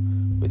see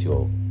with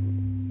your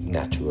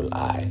natural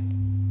eye.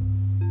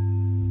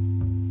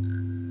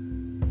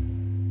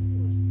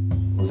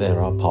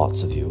 There are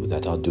parts of you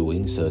that are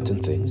doing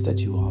certain things that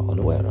you are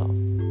unaware of.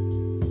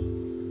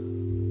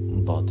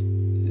 But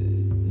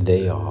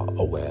they are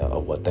aware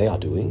of what they are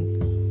doing,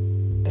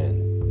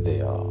 and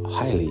they are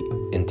highly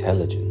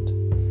intelligent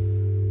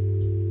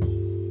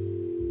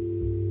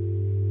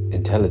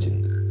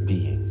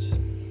beings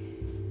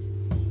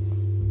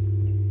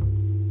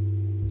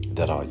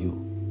that are you.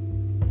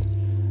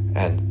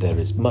 And there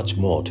is much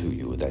more to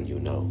you than you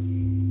know.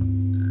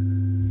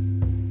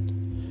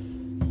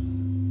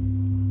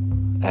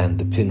 And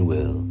the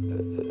pinwheel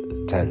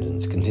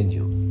tangents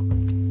continue.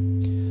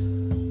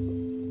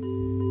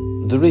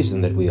 The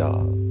reason that we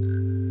are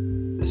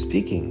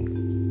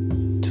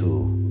speaking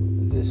to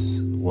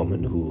this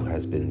woman who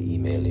has been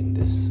emailing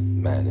this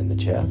man in the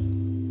chair,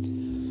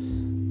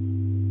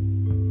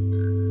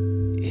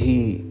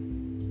 he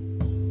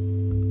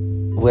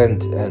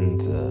went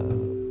and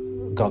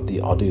got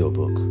the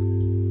audiobook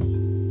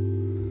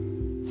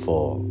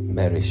for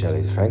Mary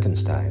Shelley's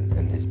Frankenstein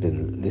and has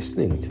been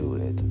listening to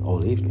it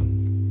all evening.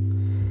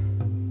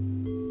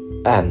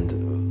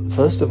 And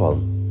first of all,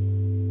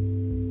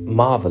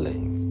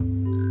 marveling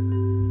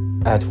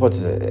at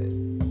what a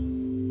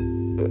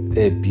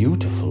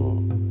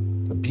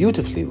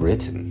beautifully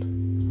written.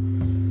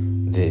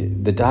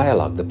 The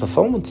dialogue, the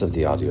performance of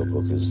the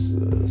audiobook is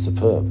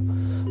superb,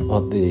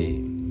 but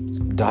the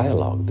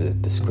dialogue,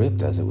 the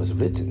script as it was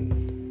written,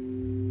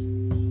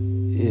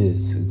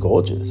 is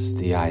gorgeous.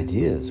 The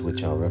ideas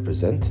which are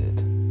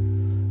represented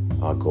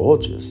are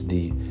gorgeous.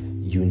 The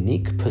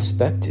unique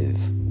perspective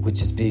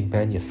which is being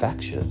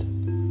manufactured.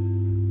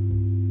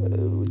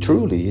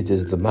 Truly, it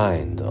is the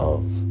mind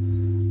of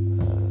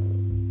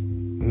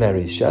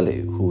Mary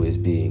Shelley who is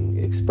being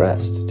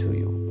expressed to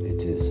you.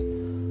 It is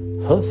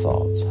her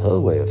thoughts, her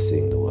way of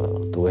seeing the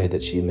world, the way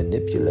that she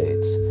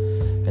manipulates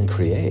and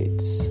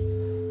creates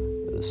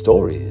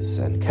stories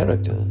and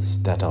characters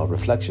that are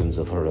reflections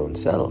of her own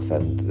self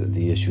and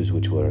the issues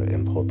which were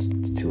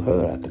important to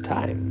her at the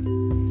time.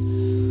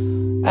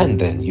 And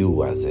then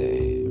you, as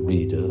a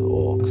reader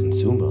or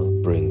consumer,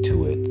 bring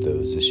to it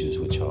those issues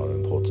which are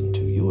important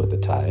to you at the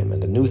time,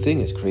 and a new thing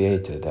is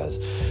created as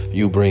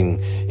you bring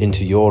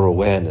into your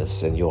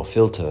awareness and your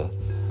filter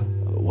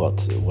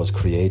what was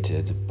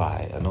created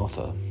by an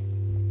author.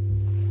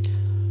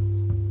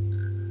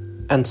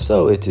 And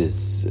so it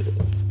is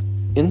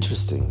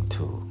interesting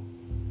to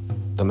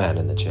the man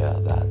in the chair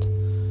that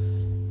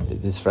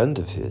this friend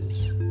of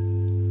his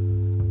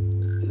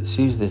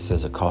sees this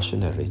as a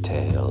cautionary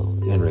tale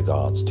in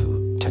regards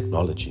to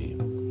technology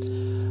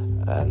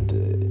and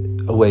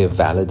a way of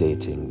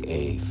validating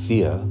a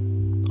fear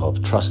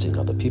of trusting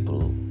other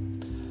people.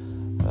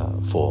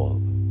 For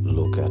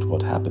look at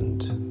what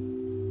happened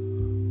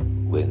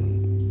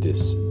when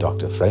this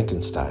Dr.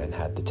 Frankenstein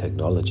had the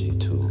technology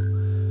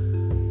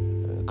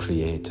to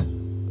create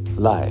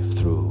life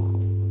through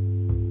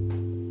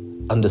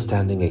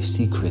understanding a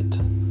secret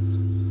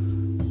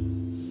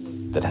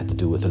that had to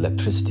do with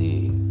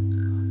electricity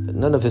that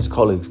none of his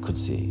colleagues could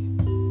see,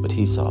 but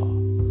he saw,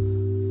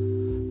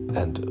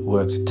 and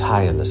worked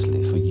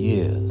tirelessly for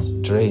years,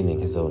 draining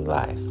his own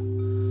life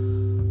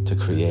to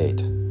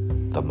create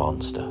the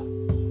monster.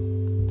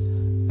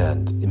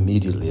 And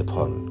immediately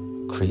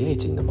upon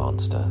creating the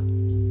monster,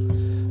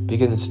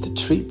 begins to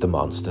treat the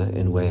monster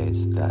in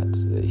ways that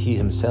he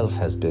himself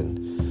has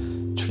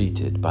been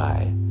treated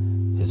by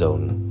his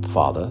own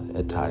father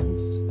at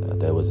times.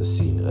 There was a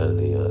scene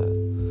earlier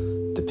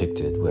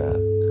depicted where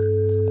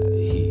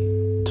he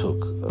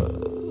took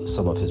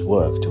some of his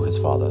work to his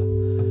father,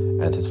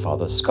 and his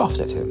father scoffed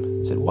at him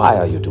and said, "Why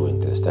are you doing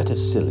this? That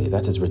is silly,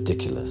 that is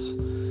ridiculous,"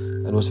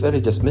 and was very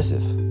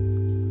dismissive.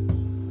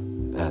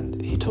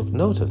 And he took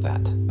note of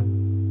that.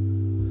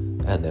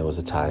 And there was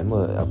a time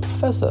where a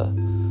professor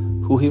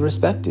who he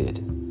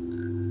respected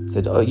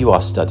said, "Oh, you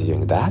are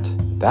studying that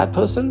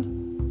person?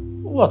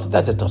 What,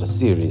 that is not a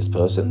serious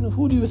person.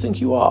 Who do you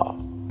think you are?"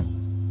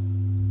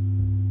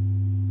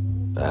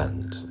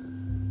 And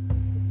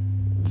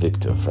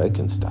Victor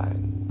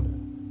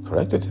Frankenstein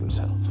corrected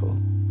himself.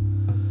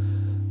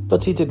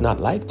 But he did not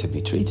like to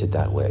be treated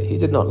that way. He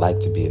did not like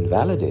to be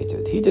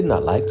invalidated. He did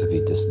not like to be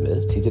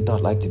dismissed. He did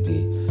not like to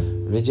be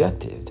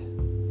rejected.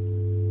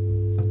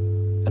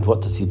 And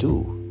what does he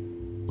do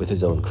with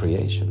his own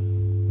creation?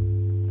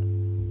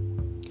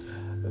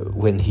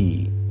 When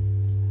the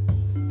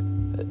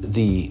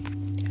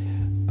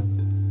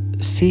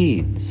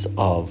seeds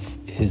of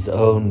his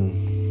own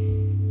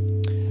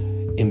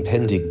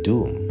impending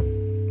doom,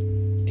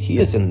 he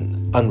is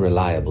an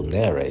unreliable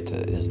narrator,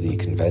 is the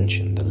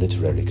convention, the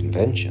literary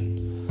convention.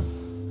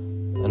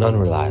 An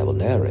unreliable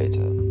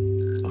narrator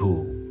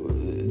who,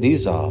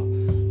 these are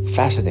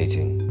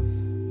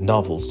fascinating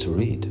novels to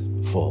read,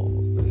 for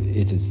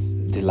it is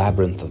the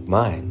labyrinth of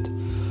mind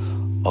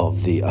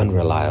of the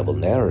unreliable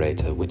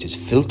narrator which is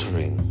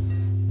filtering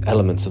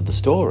elements of the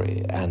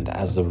story. And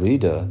as the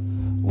reader,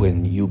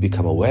 when you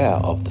become aware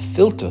of the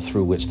filter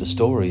through which the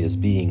story is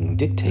being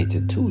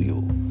dictated to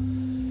you,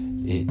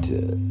 it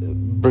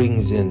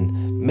brings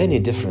in many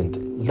different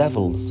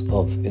levels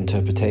of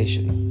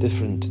interpretation,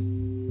 different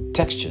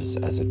textures,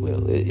 as it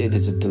will. It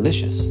is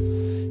delicious.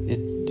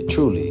 It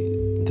truly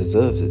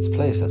deserves its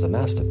place as a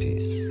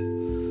masterpiece,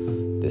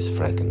 this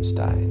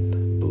Frankenstein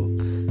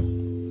book.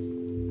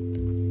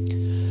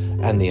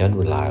 And the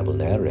unreliable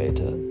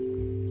narrator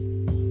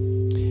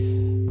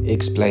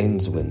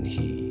explains when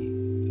he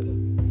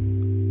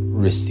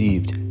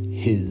received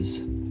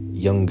his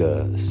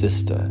younger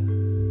sister,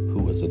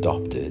 who was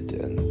adopted,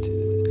 and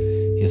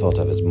he thought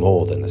of as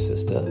more than a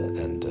sister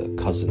and a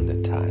cousin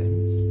at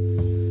times,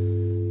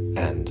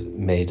 and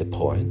made a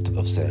point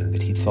of saying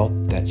that he thought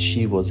that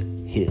she was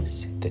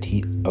his, that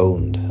he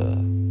owned her.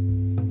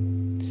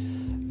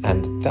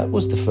 And that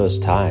was the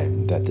first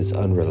time that this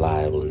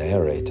unreliable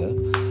narrator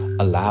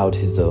allowed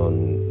his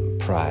own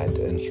pride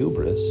and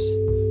hubris,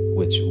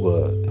 which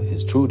were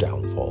his true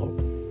downfall,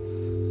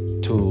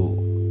 to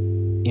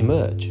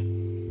emerge.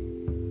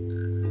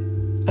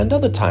 And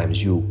other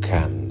times you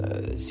can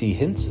see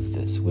hints of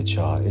this, which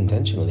are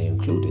intentionally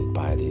included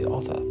by the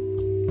author,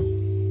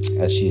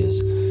 as she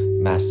is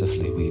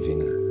masterfully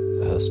weaving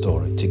her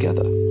story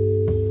together.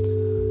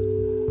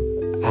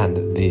 And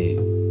the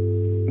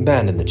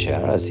man in the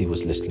chair, as he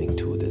was listening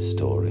to this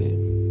story,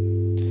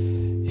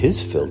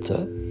 his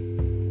filter,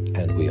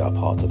 and we are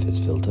part of his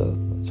filter,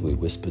 as we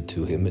whispered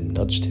to him and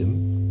nudged him,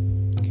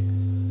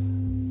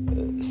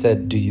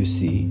 said, "Do you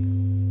see?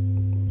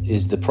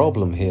 Is the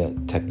problem here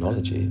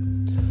technology,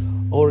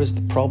 or is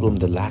the problem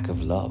the lack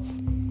of love,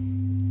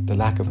 the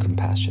lack of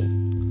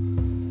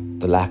compassion,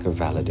 the lack of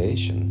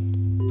validation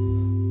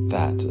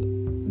that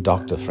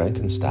Dr.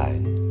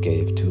 Frankenstein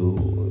gave to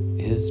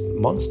his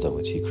monster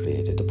which he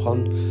created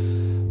upon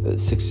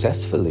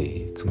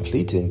successfully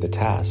completing the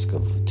task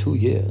of 2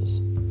 years,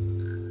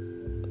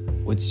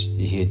 which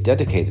he had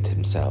dedicated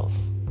himself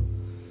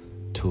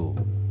to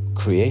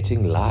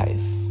creating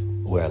life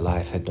where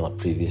life had not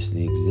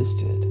previously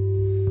existed.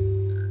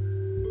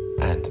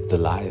 And the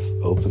life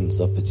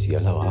opens up its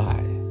yellow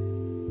eye,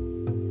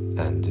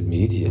 and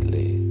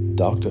immediately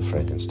Dr.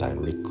 Frankenstein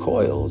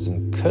recoils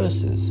and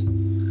curses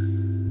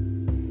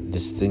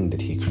this thing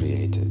that he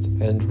created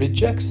and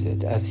rejects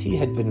it as he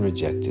had been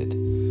rejected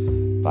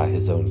by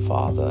his own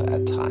father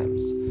at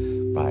times,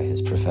 by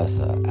his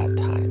professor at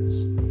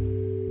times.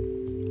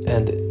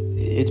 And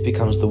it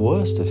becomes the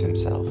worst of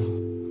himself.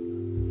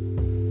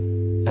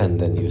 And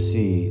then you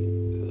see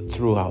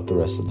throughout the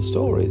rest of the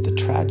story the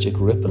tragic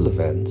ripple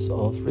events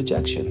of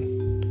rejection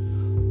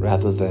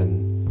rather than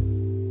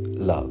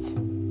love.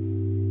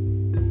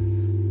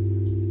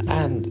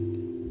 And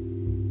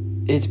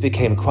it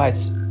became quite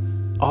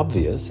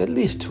obvious, at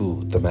least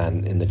to the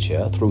man in the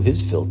chair, through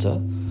his filter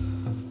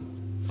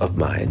of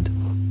mind,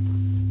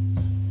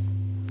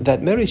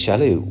 that Mary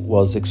Shelley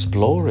was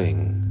exploring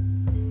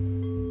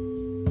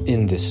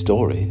in this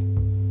story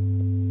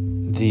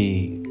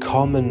the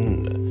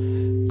common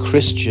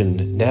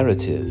Christian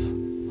narrative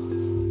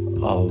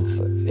of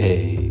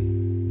a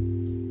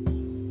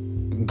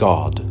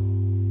God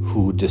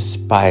who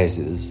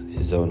despises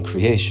his own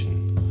creation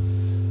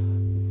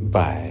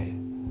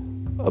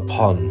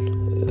upon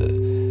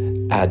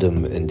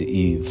Adam and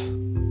Eve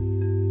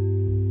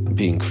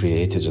being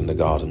created in the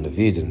Garden of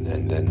Eden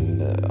and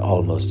then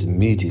almost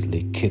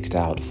immediately kicked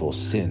out for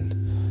sin,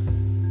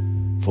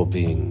 for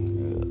being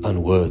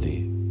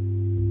unworthy.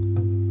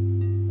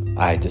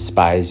 "I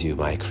despise you,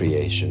 my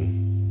creation.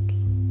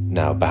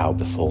 Now bow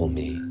before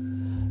me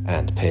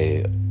and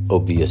pay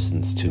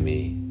obeisance to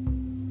me."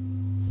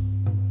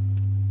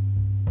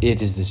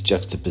 It is this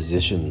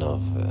juxtaposition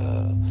of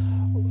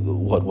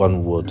what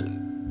one would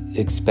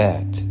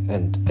expect,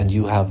 and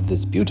you have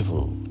this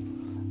beautiful,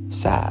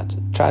 sad,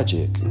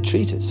 tragic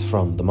treatise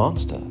from the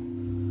monster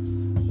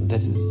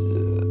that is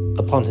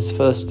upon his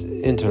first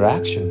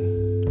interaction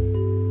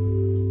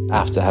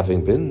after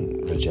having been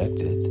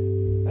rejected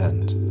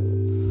and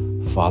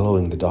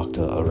following the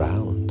doctor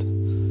around,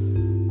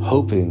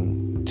 hoping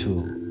to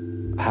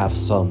have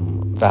some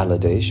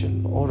validation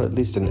or at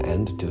least an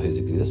end to his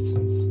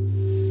existence,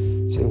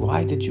 saying,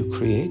 "Why did you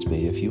create me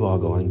if you are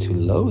going to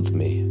loathe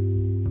me?"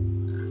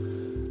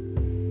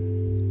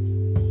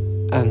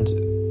 And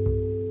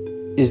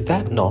is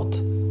that not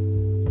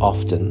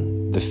often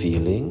the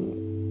feeling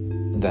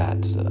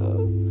that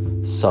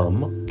some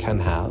can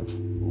have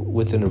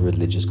within a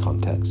religious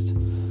context,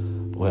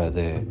 where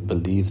they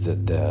believe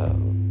that their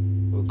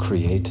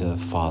creator,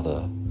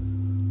 father,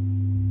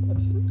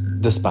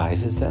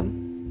 despises them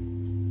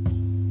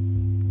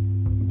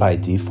by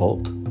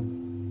default,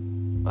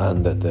 and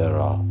that there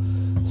are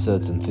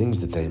certain things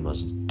that they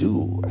must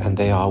do, and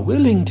they are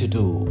willing to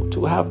do,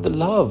 to have the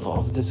love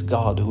of this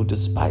God who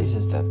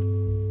despises them.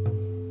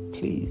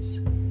 Please,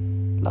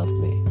 love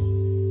me.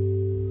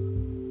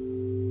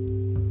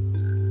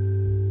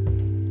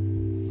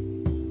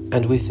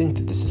 And we think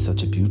that this is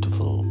such a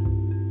beautiful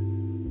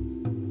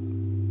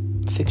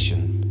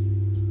fiction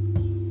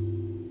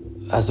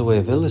as a way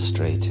of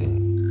illustrating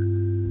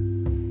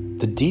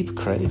the deep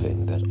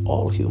craving that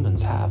all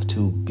humans have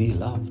to be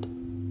loved,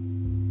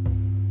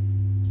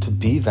 to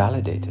be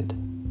validated.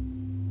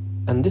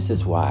 And this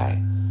is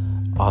why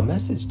our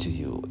message to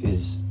you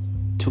is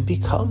to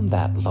become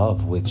that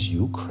love which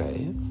you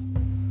crave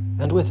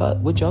and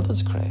which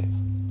others crave.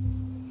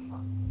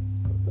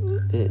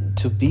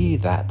 To be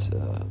that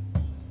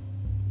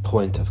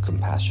point of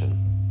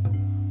compassion,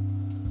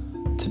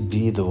 to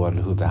be the one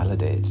who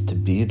validates, to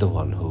be the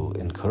one who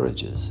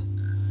encourages,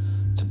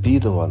 to be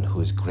the one who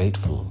is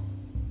grateful,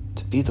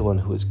 to be the one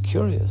who is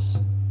curious.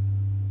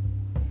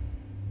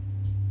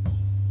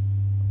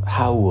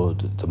 How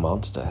would the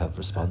monster have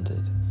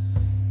responded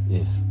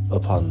if,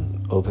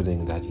 upon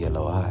opening that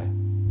yellow eye,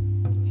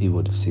 he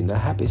would have seen a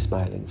happy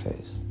smiling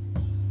face?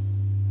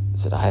 He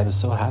said, "I am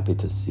so happy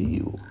to see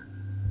you.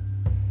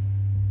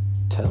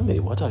 Tell me,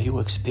 what are you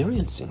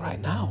experiencing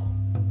right now?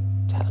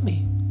 Tell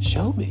me,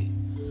 show me.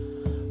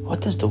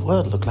 What does the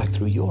world look like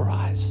through your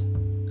eyes?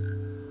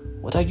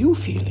 What are you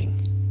feeling?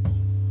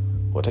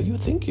 What are you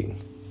thinking?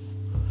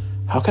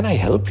 How can I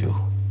help you?"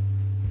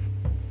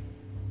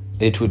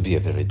 It would be a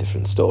very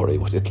different story,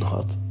 would it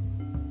not?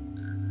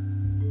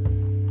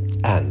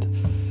 And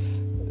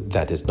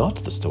that is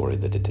not the story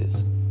that it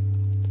is.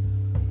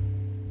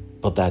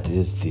 But that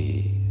is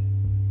the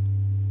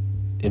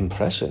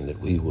impression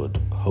that we would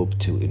hope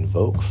to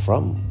invoke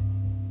from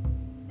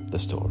the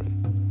story.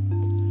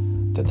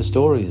 That the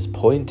story is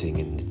pointing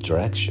in the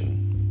direction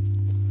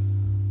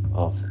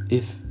of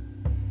if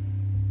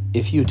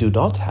you do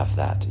not have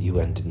that, you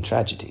end in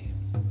tragedy.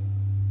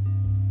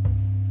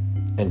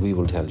 And we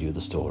will tell you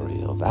the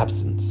story of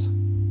absence.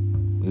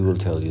 We will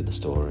tell you the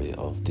story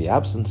of the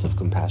absence of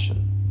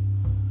compassion.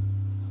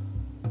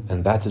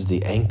 And that is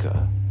the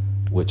anchor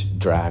which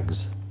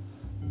drags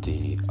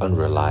the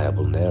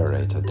unreliable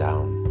narrator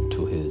down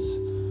to his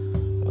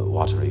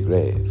watery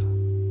grave.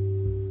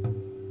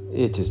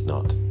 It is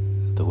not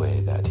the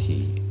way that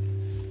he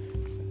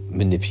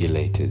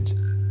manipulated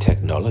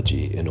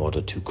technology in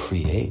order to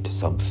create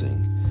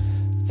something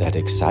that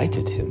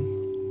excited him.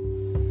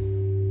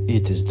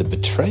 It is the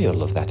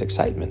betrayal of that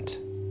excitement.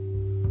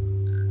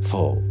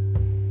 For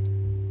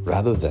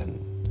rather than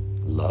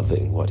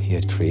loving what he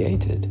had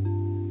created,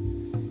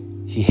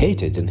 he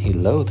hated and he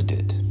loathed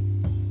it.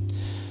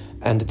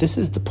 And this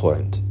is the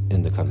point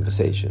in the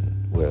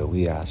conversation where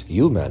we ask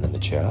you, man in the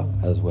chair,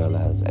 as well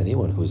as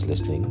anyone who is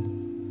listening,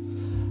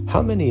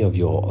 how many of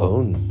your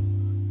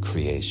own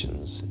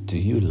creations do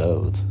you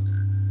loathe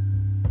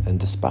and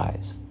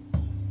despise?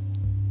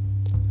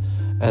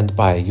 And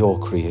by your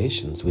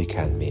creations, we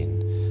can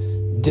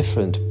mean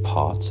different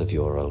parts of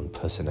your own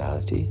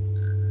personality,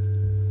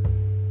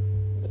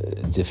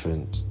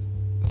 different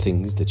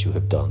things that you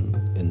have done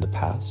in the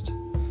past,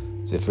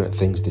 different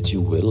things that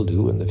you will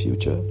do in the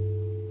future,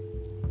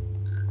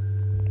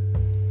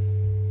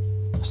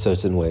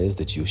 certain ways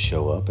that you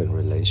show up in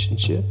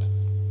relationship,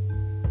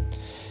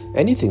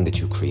 anything that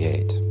you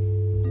create,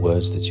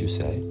 words that you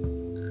say.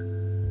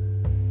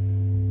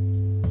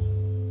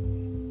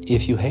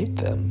 If you hate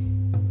them,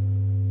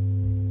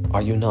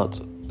 are you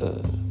not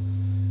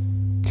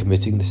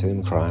committing the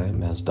same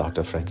crime as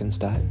Dr.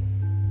 Frankenstein?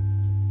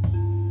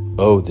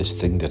 "Oh, this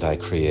thing that I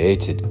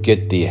created,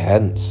 get thee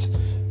hence.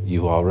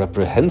 You are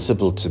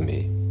reprehensible to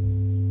me.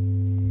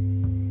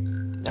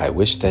 I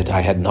wish that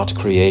I had not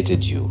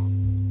created you.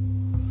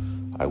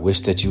 I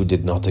wish that you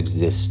did not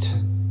exist."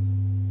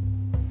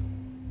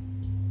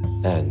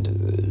 And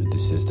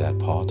this is that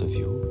part of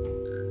you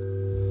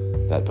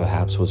that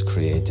perhaps was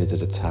created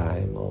at a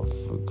time of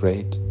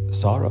great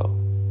sorrow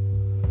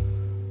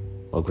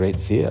or great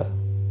fear.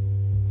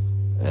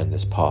 And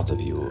this part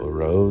of you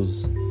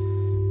arose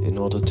in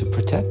order to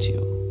protect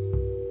you,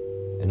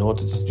 in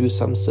order to do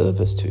some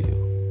service to you.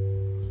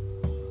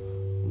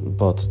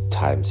 But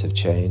times have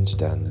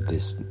changed, and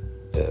this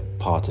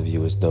part of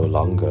you is no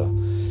longer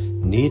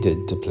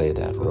needed to play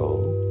that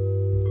role.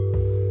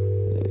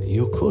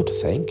 You could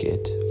thank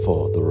it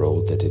for the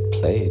role that it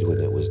played when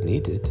it was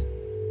needed.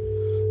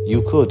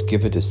 You could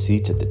give it a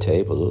seat at the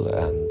table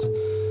and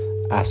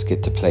ask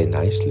it to play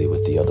nicely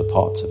with the other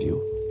parts of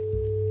you.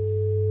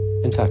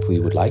 In fact, we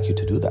would like you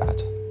to do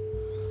that.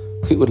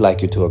 We would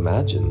like you to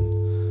imagine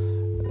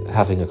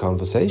having a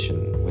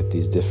conversation with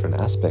these different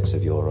aspects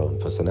of your own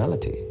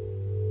personality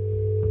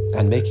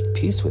and making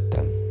peace with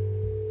them.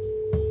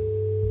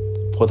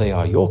 For they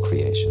are your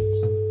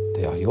creations.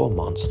 They are your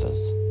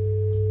monsters.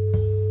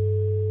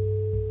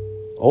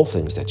 All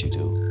things that you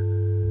do.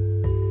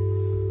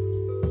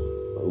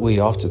 We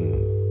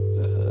often,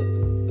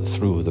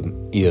 through the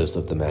ears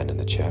of the man in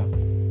the chair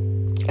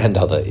and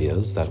other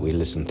ears that we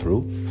listen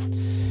through,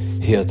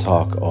 hear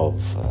talk of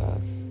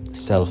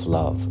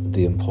self-love,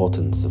 the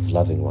importance of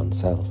loving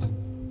oneself.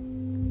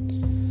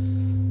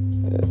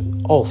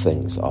 All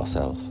things are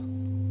self.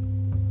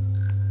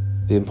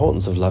 The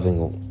importance of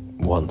loving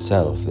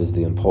oneself is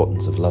the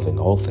importance of loving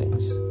all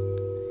things.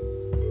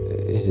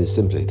 It is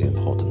simply the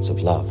importance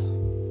of love,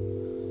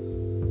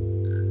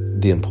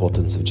 the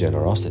importance of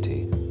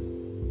generosity,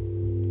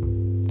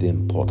 the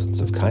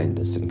importance of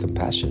kindness and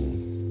compassion.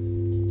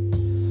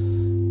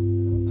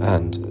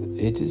 And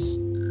it is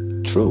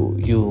true,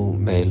 you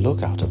may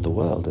look out at the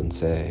world and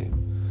say,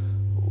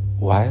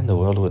 why in the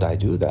world would I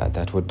do that?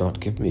 That would not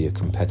give me a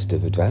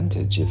competitive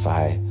advantage if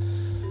I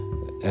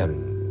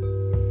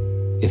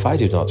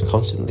do not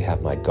constantly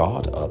have my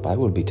guard up, I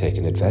will be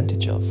taken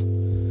advantage of.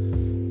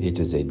 It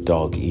is a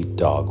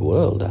dog-eat-dog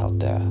world out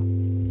there.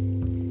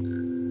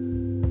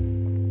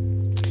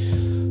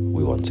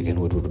 We once again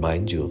would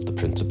remind you of the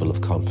principle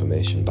of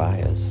confirmation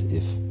bias.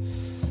 If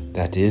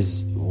that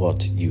is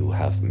what you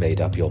have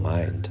made up your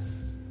mind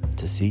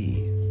to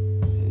see,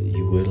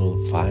 you will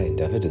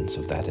find evidence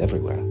of that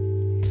everywhere.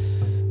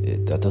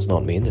 That does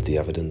not mean that the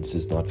evidence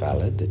is not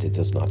valid, that it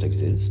does not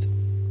exist.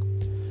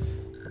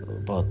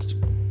 But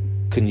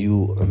can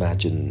you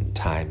imagine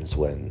times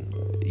when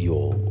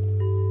your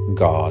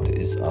guard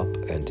is up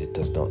and it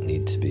does not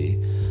need to be,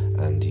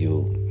 and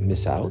you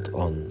miss out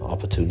on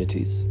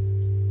opportunities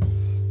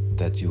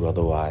that you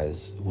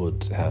otherwise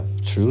would have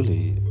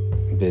truly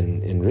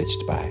been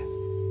enriched by?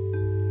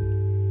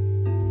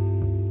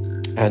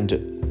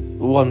 And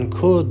one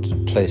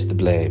could place the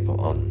blame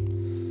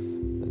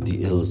on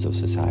the ills of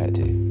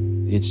society.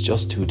 It's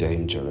just too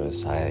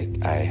dangerous. I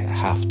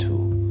have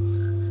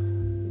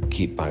to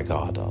keep my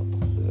guard up.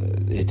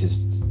 It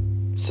is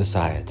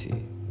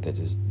society that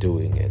is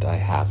doing it. I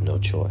have no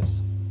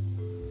choice.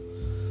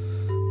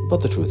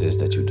 But the truth is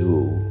that you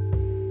do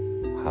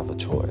have a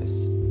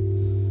choice.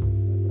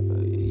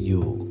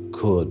 You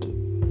could,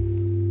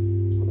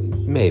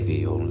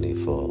 maybe only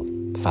for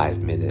 5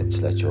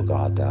 minutes, let your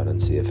guard down and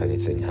see if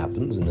anything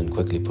happens, and then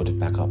quickly put it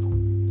back up.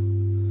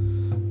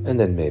 And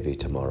then maybe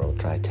tomorrow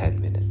try 10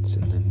 minutes,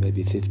 and then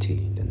maybe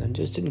 15, and then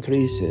just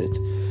increase it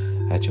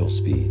at your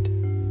speed.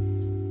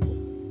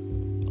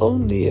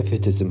 Only if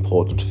it is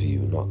important for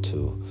you not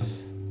to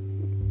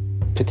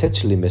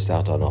potentially miss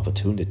out on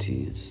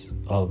opportunities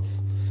of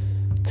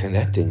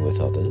connecting with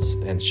others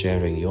and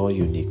sharing your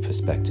unique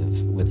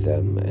perspective with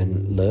them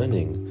and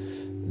learning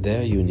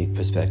their unique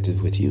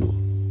perspective with you.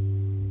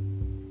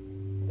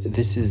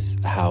 This is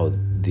how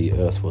the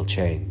earth will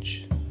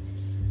change.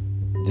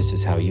 This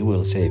is how you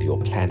will save your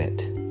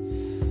planet.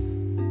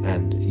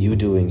 And you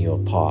doing your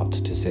part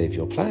to save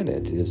your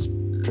planet is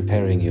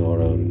preparing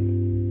your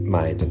own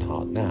mind and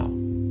heart now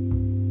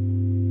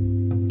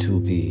to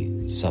be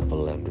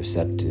supple and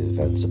receptive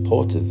and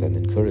supportive and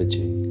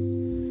encouraging.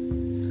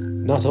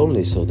 Not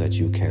only so that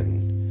you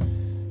can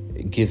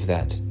give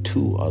that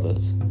to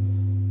others,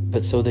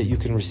 but so that you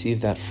can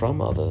receive that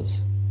from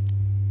others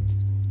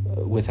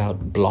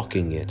without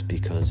blocking it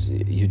because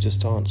you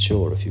just aren't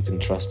sure if you can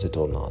trust it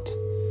or not.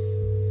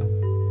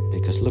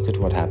 Because look at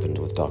what happened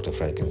with Dr.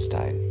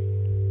 Frankenstein.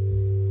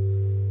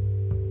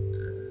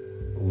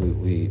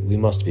 We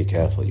must be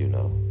careful, you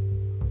know,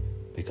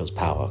 because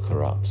power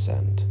corrupts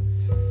and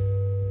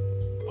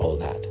all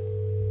that.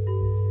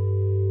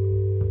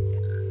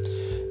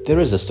 There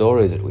is a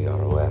story that we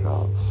are aware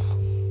of,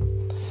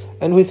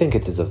 and we think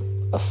it is a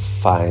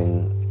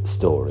fine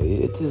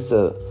story. It is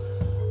a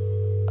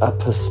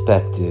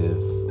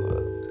perspective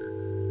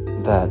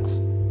that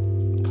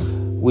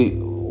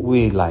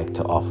we like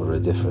to offer a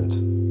different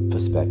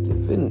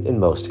perspective. In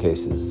most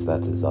cases,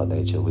 that is our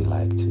nature. We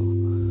like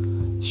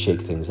to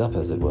shake things up,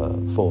 as it were,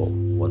 for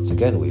once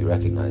again we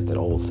recognize that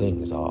all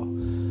things are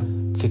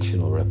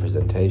fictional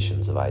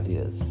representations of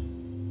ideas.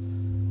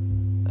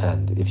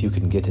 And if you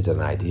can get at an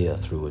idea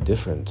through a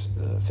different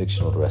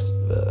fictional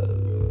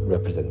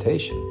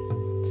representation,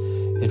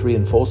 it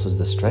reinforces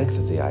the strength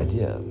of the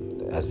idea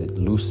as it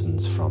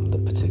loosens from the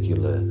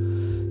particular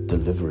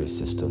delivery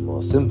system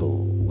or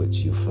symbol which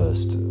you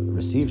first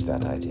received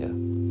that idea.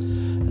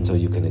 And so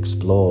you can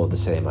explore the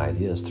same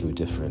ideas through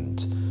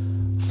different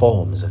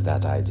forms of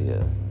that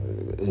idea.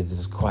 It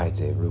is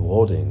quite a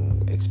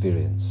rewarding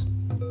experience.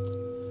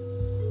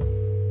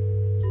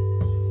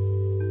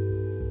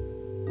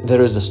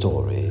 There is a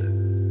story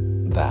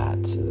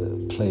that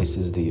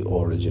places the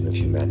origin of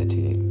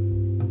humanity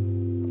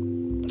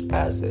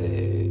as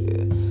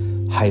a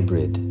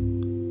hybrid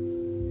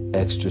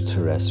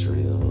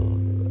extraterrestrial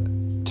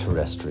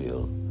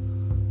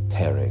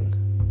pairing.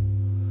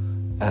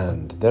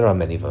 And there are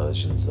many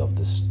versions of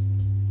this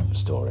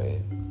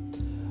story.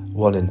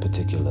 One in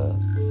particular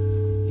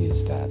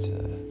is that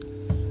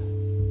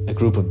a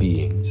group of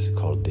beings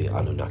called the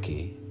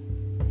Anunnaki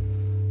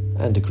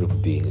and a group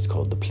of beings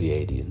called the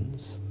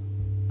Pleiadians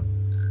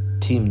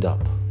teamed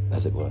up,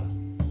 as it were.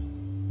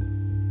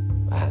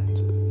 And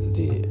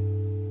the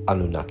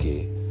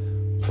Anunnaki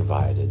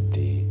provided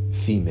the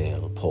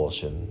female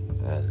portion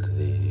and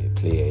the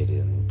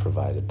Pleiadian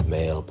provided the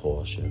male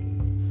portion.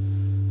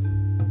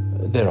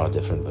 There are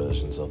different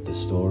versions of this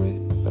story.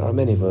 There are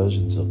many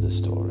versions of this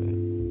story.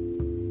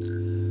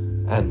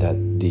 and that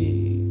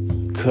the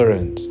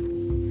current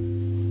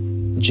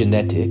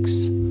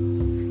genetics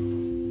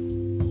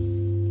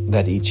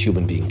that each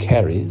human being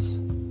carries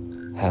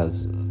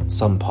has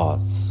some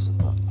parts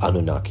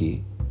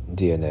Anunnaki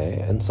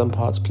DNA and some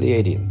parts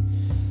Pleiadian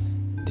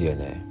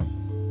DNA.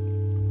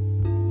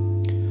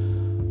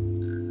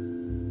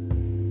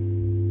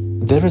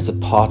 There is a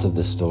part of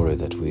the story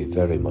that we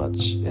very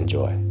much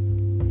enjoy,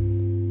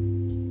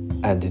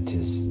 and it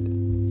is,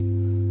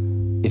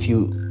 if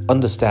you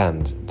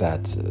understand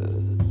that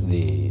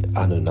the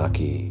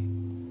Anunnaki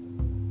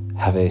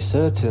have a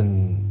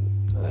certain,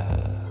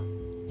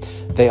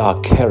 they are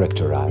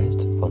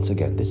characterized, once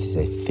again, this is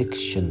a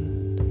fiction.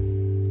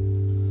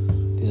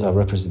 These are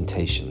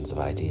representations of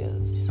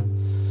ideas.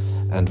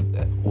 And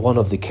one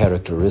of the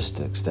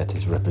characteristics that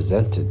is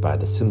represented by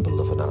the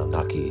symbol of an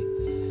Anunnaki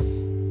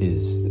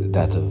is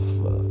that of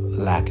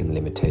lack and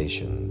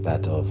limitation,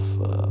 that of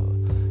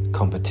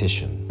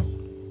competition,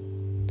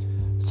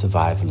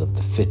 survival of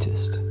the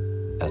fittest,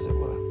 as it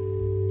were.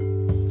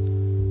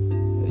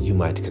 You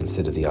might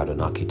consider the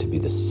Anunnaki to be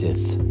the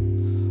Sith,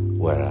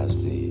 whereas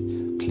the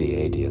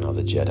Pleiadian are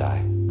the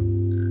Jedi.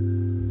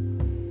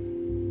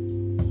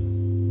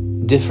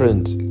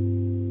 Different,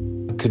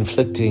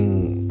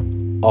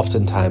 conflicting,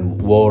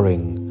 oftentimes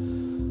warring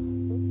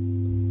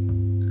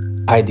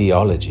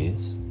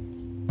ideologies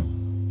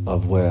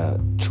of where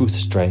truth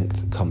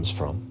strength comes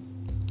from.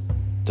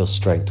 Does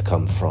strength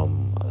come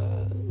from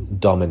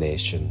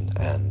domination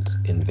and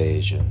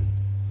invasion,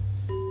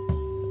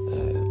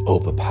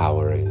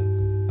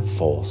 overpowering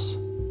force?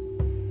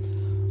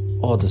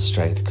 Or does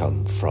strength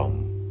come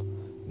from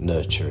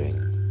nurturing,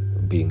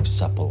 being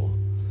supple,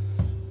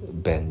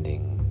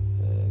 bending,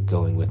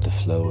 going with the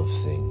flow of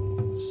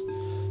things,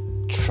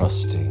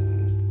 trusting,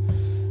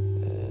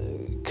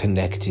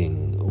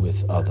 connecting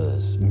with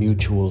others,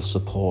 mutual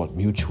support,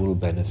 mutual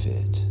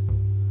benefit,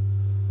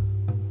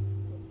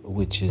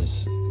 which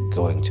is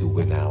going to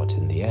win out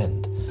in the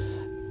end?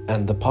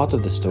 And the part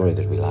of the story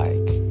that we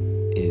like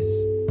is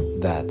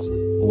that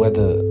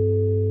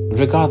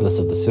regardless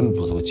of the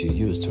symbols which you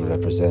use to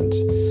represent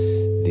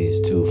these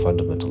two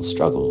fundamental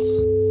struggles,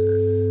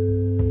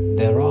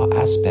 there are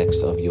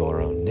aspects of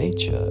your own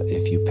nature,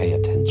 if you pay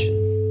attention,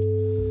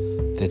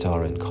 that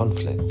are in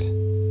conflict.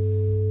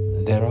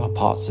 There are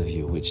parts of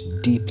you which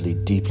deeply,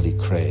 deeply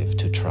crave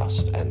to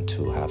trust and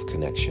to have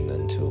connection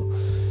and to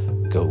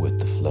go with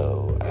the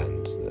flow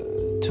and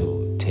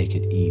to take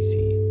it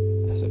easy,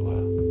 as it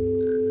were.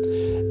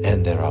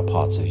 And there are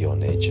parts of your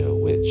nature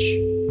which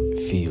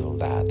feel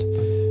that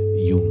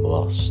you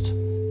must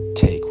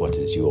take what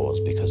is yours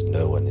because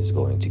no one is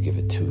going to give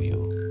it to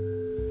you.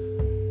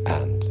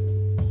 And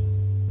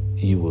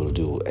you will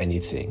do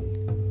anything,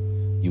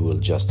 you will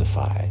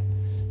justify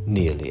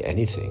nearly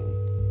anything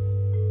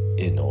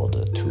in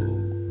order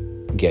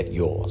to get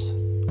yours.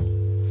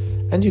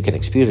 And you can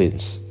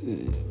experience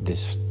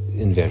this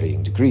in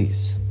varying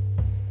degrees.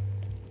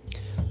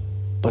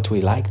 But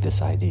we like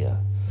this idea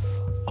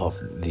of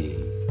the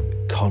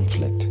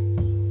conflict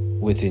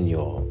within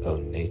your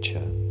own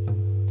nature.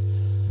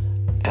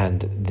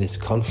 And this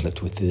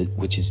conflict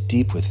which is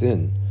deep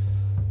within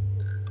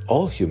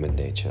all human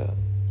nature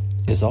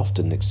is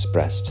often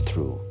expressed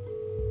through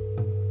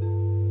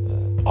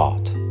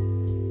art,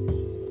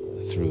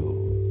 through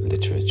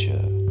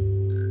literature,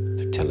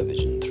 through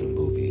television, through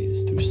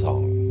movies, through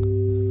song.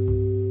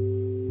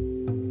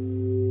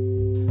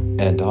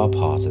 And our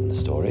part in the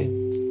story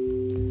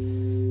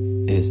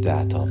is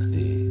that of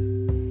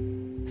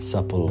the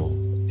supple,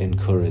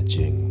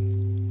 encouraging.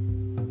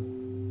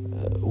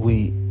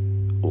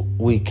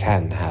 We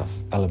can have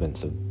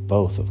elements of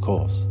both, of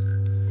course,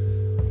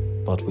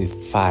 but we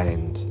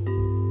find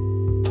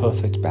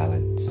perfect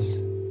balance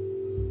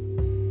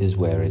is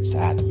where it's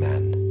at,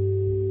 man.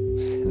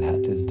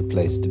 That is the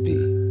place to be,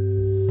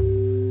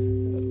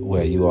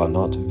 where you are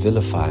not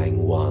vilifying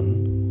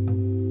one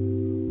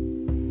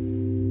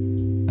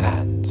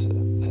and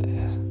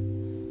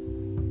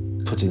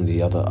putting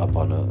the other up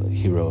on a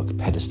heroic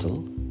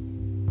pedestal,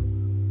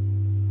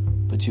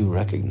 but you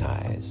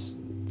recognize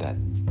that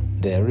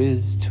there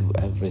is to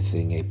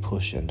everything a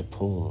push and a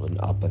pull, an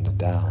up and a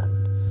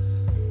down,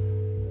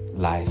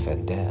 life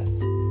and death,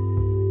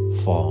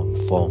 form,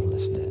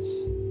 formlessness.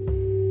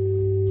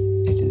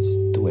 It is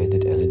the way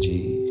that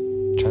energy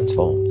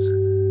transforms.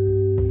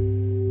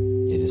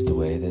 It is the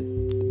way that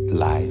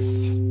life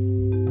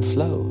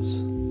flows.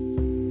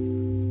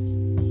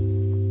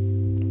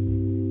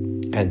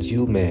 And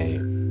you may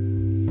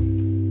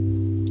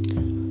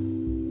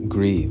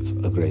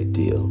grieve a great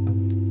deal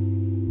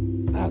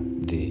at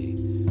the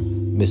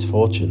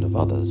misfortune of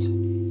others.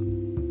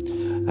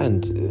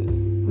 And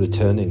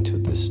returning to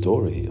the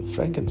story of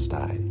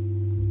Frankenstein,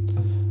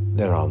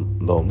 there are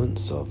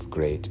moments of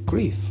great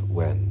grief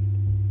when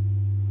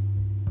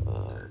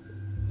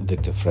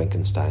Victor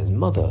Frankenstein's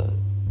mother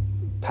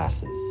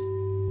passes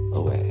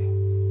away.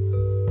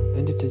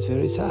 And it is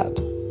very sad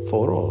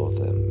for all of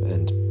them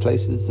and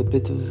places a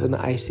bit of an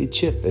icy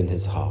chip in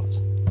his heart.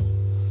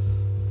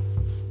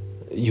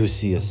 You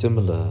see a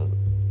similar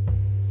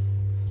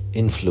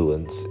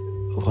influence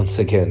once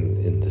again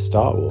in the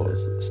Star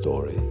Wars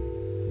story,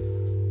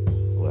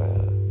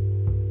 where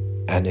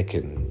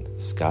Anakin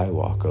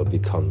Skywalker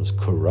becomes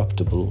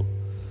corruptible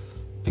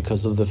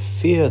because of the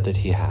fear that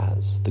he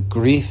has, the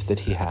grief that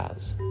he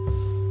has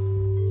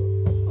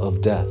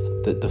of death,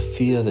 that the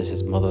fear that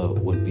his mother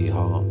would be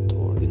harmed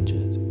or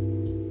injured.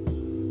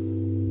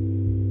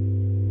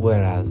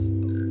 Whereas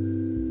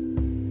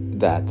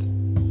that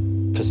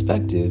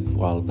perspective,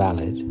 while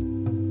valid,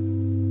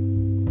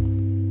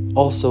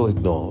 also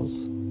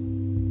ignores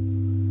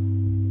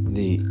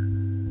the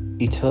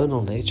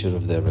eternal nature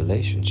of their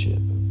relationship,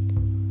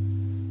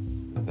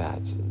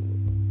 that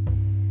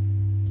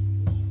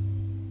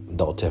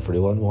not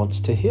everyone wants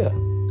to hear,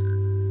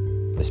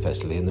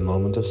 especially in the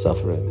moment of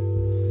suffering.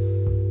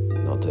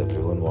 Not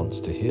everyone wants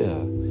to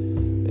hear,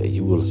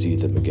 you will see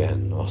them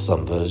again, or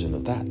some version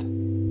of that.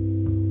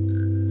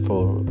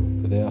 For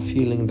they are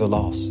feeling the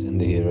loss in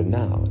the here and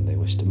now, and they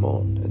wish to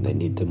mourn, and they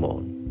need to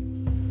mourn.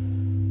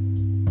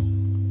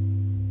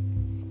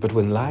 But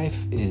when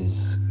life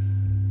is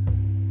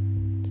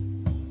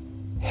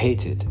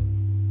hated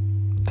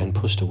and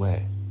pushed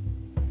away,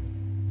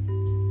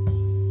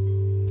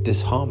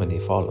 disharmony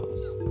follows.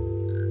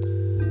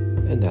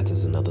 And that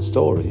is another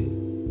story,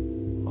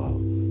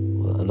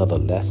 another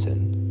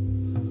lesson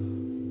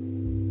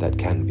that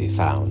can be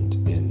found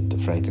in the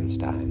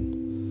Frankenstein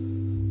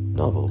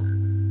novel.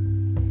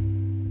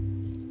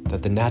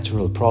 That the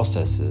natural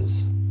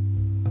processes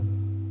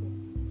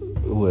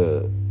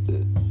were,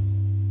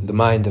 the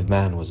mind of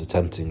man was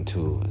attempting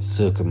to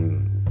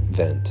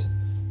circumvent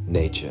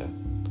nature.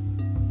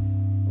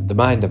 The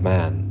mind of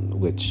man,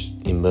 which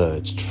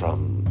emerged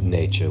from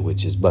nature,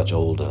 which is much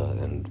older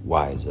and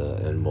wiser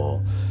and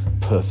more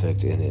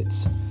perfect in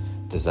its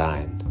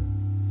design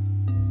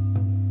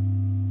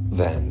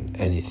than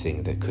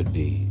anything that could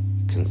be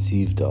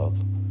conceived of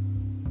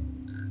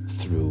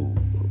through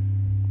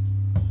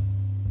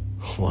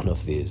one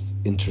of these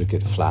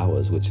intricate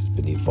flowers which has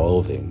been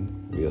evolving.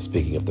 We are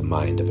speaking of the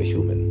mind of a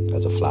human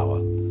as a flower.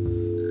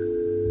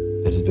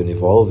 It has been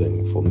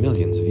evolving for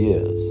millions of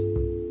years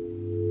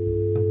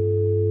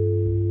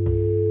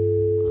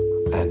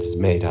and is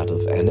made out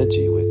of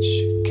energy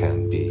which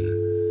can be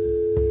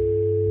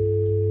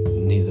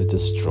neither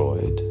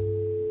destroyed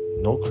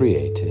nor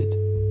created.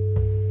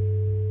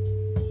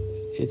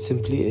 It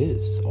simply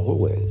is,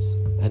 always,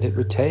 and it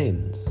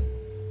retains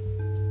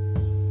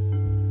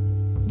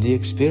the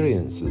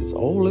experiences,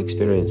 all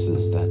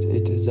experiences that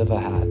it has ever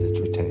had. It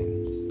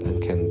retains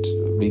and can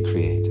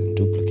recreate and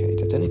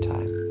duplicate at any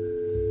time.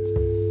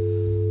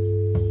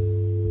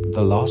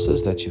 The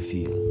losses that you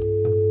feel,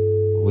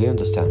 we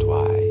understand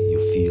why you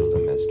feel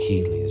them as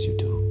keenly as you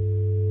do.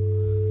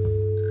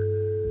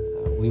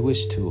 We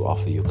wish to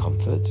offer you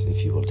comfort,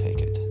 if you will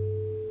take it,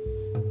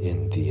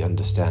 in the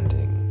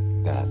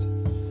understanding that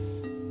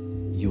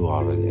you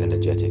are an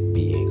energetic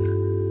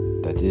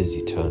being that is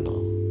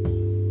eternal.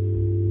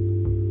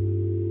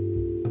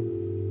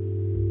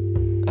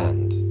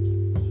 And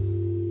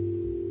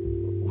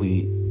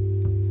we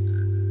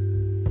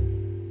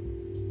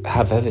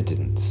have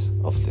evidence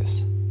of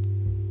this.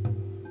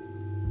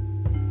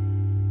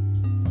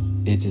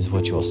 It is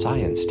what your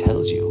science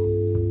tells you.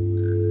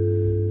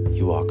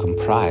 You are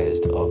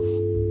comprised of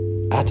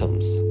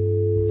atoms,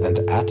 and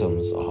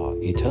atoms are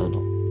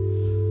eternal.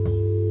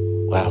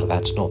 Well,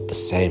 that's not the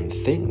same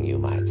thing, you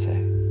might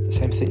say. The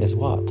same thing as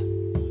what?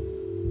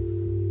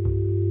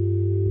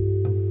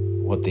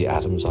 What the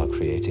atoms are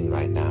creating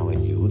right now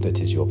in you, that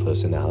is your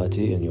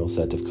personality and your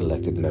set of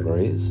collected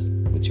memories,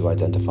 which you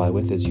identify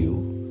with as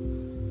you.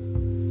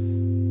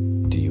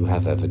 Do you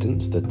have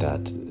evidence that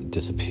that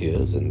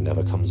disappears and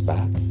never comes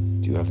back?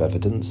 Do you have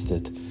evidence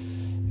that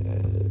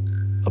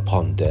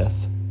upon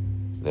death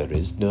there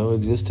is no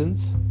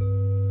existence?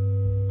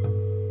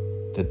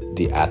 That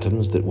the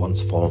atoms that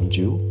once formed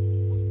you,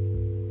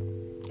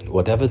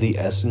 whatever the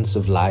essence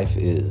of life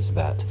is,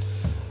 that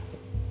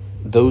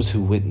those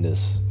who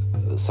witness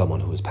someone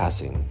who is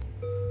passing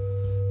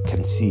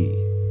can see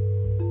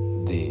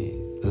the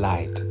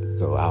light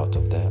go out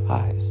of their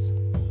eyes.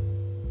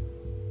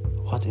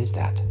 What is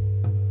that?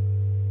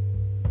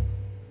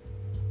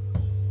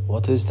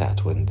 What is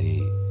that when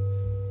the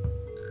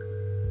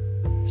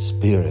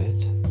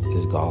spirit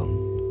is gone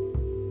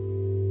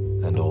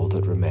and all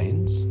that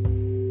remains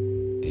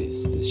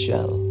is this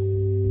shell?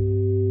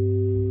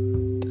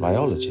 The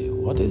biology,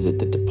 what is it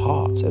that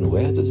departs and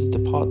where does it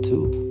depart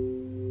to?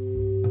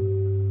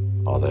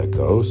 Are there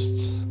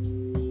ghosts?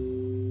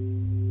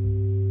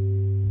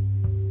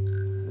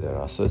 There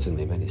are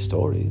certainly many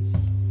stories,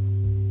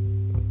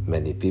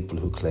 many people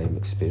who claim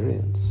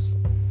experience.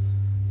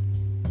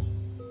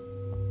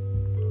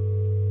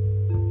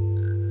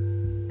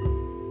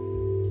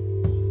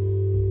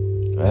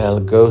 Well,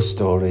 ghost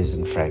stories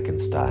and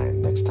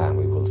Frankenstein. Next time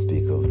we will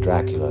speak of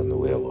Dracula and the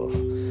werewolf.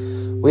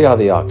 We are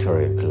the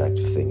Arcturian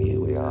Collective thingy.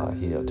 We are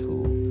here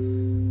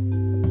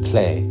to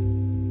play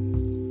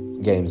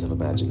games of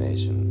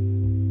imagination,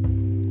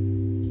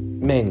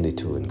 mainly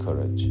to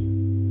encourage,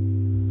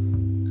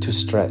 to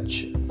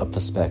stretch a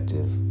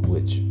perspective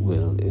which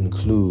will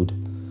include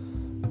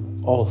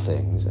all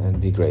things and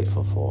be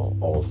grateful for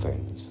all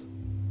things.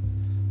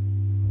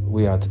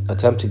 We are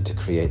attempting to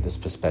create this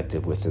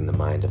perspective within the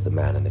mind of the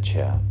man in the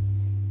chair.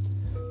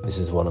 This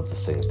is one of the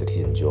things that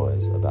he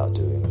enjoys about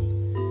doing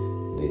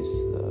these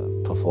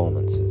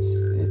performances.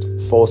 It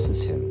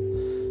forces him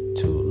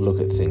to look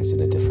at things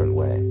in a different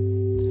way.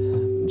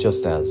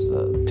 Just as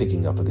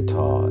picking up a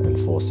guitar and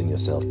forcing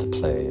yourself to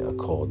play a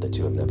chord that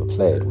you have never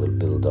played will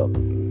build up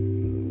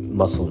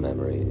muscle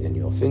memory in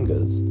your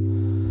fingers,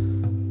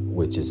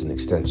 which is an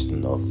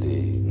extension of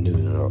the new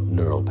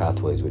neural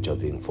pathways which are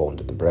being formed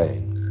in the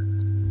brain.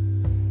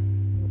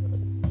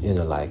 In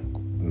a like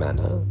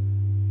manner,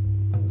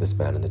 this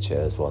man in the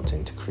chair is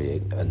wanting to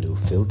create a new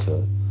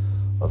filter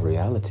of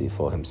reality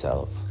for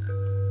himself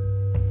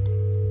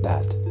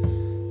that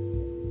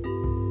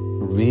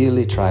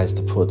really tries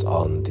to put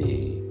on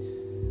the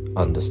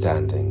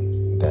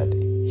understanding that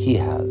he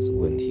has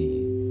when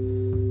he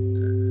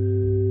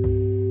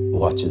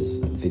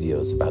watches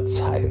videos about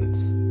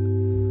science,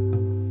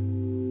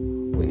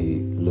 when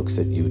he looks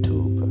at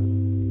YouTube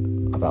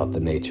about the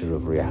nature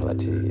of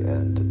reality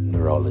and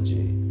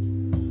neurology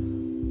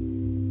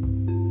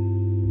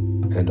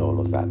and all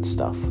of that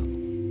stuff.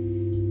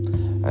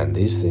 And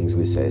these things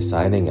we say,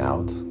 signing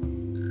out.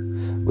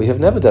 We have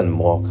never done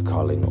Mork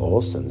calling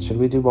Orson. Should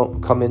we do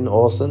come in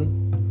Orson?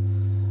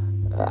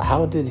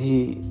 How did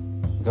he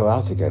go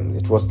out again?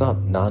 It was not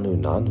Nanu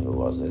Nanu,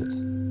 was it?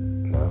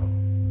 No.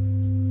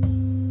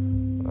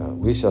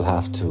 We shall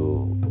have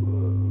to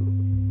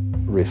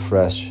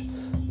refresh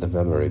the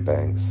memory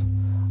banks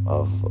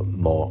of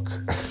Mork.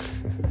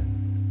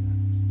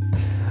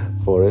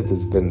 For it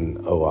has been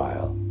a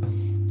while.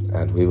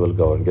 And we will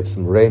go and get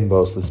some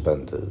rainbow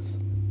suspenders.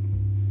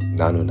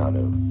 Nanu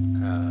Nanu.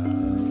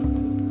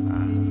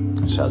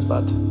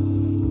 Shazbat.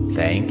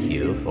 Thank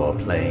you for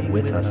playing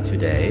with us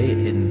today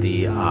in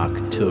the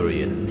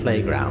Arcturian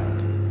playground.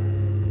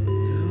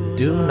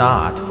 Do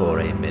not for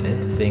a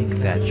minute think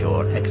that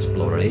your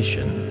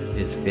exploration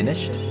is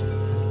finished.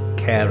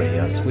 Carry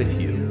us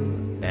with you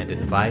and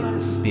invite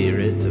the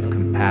spirit of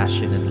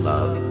compassion and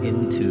love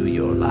into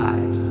your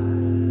lives.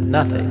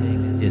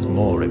 Nothing is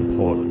more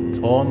important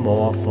or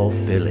more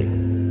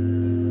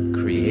fulfilling.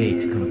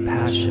 Create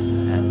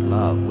compassion and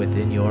love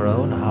within your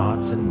own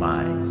hearts and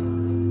minds.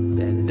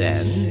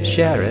 Then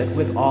share it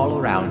with all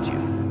around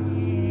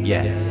you.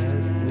 Yes,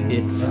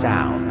 it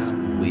sounds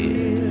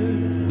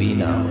weird. We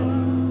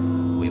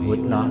know. We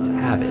would not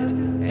have it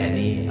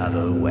any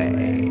other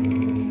way.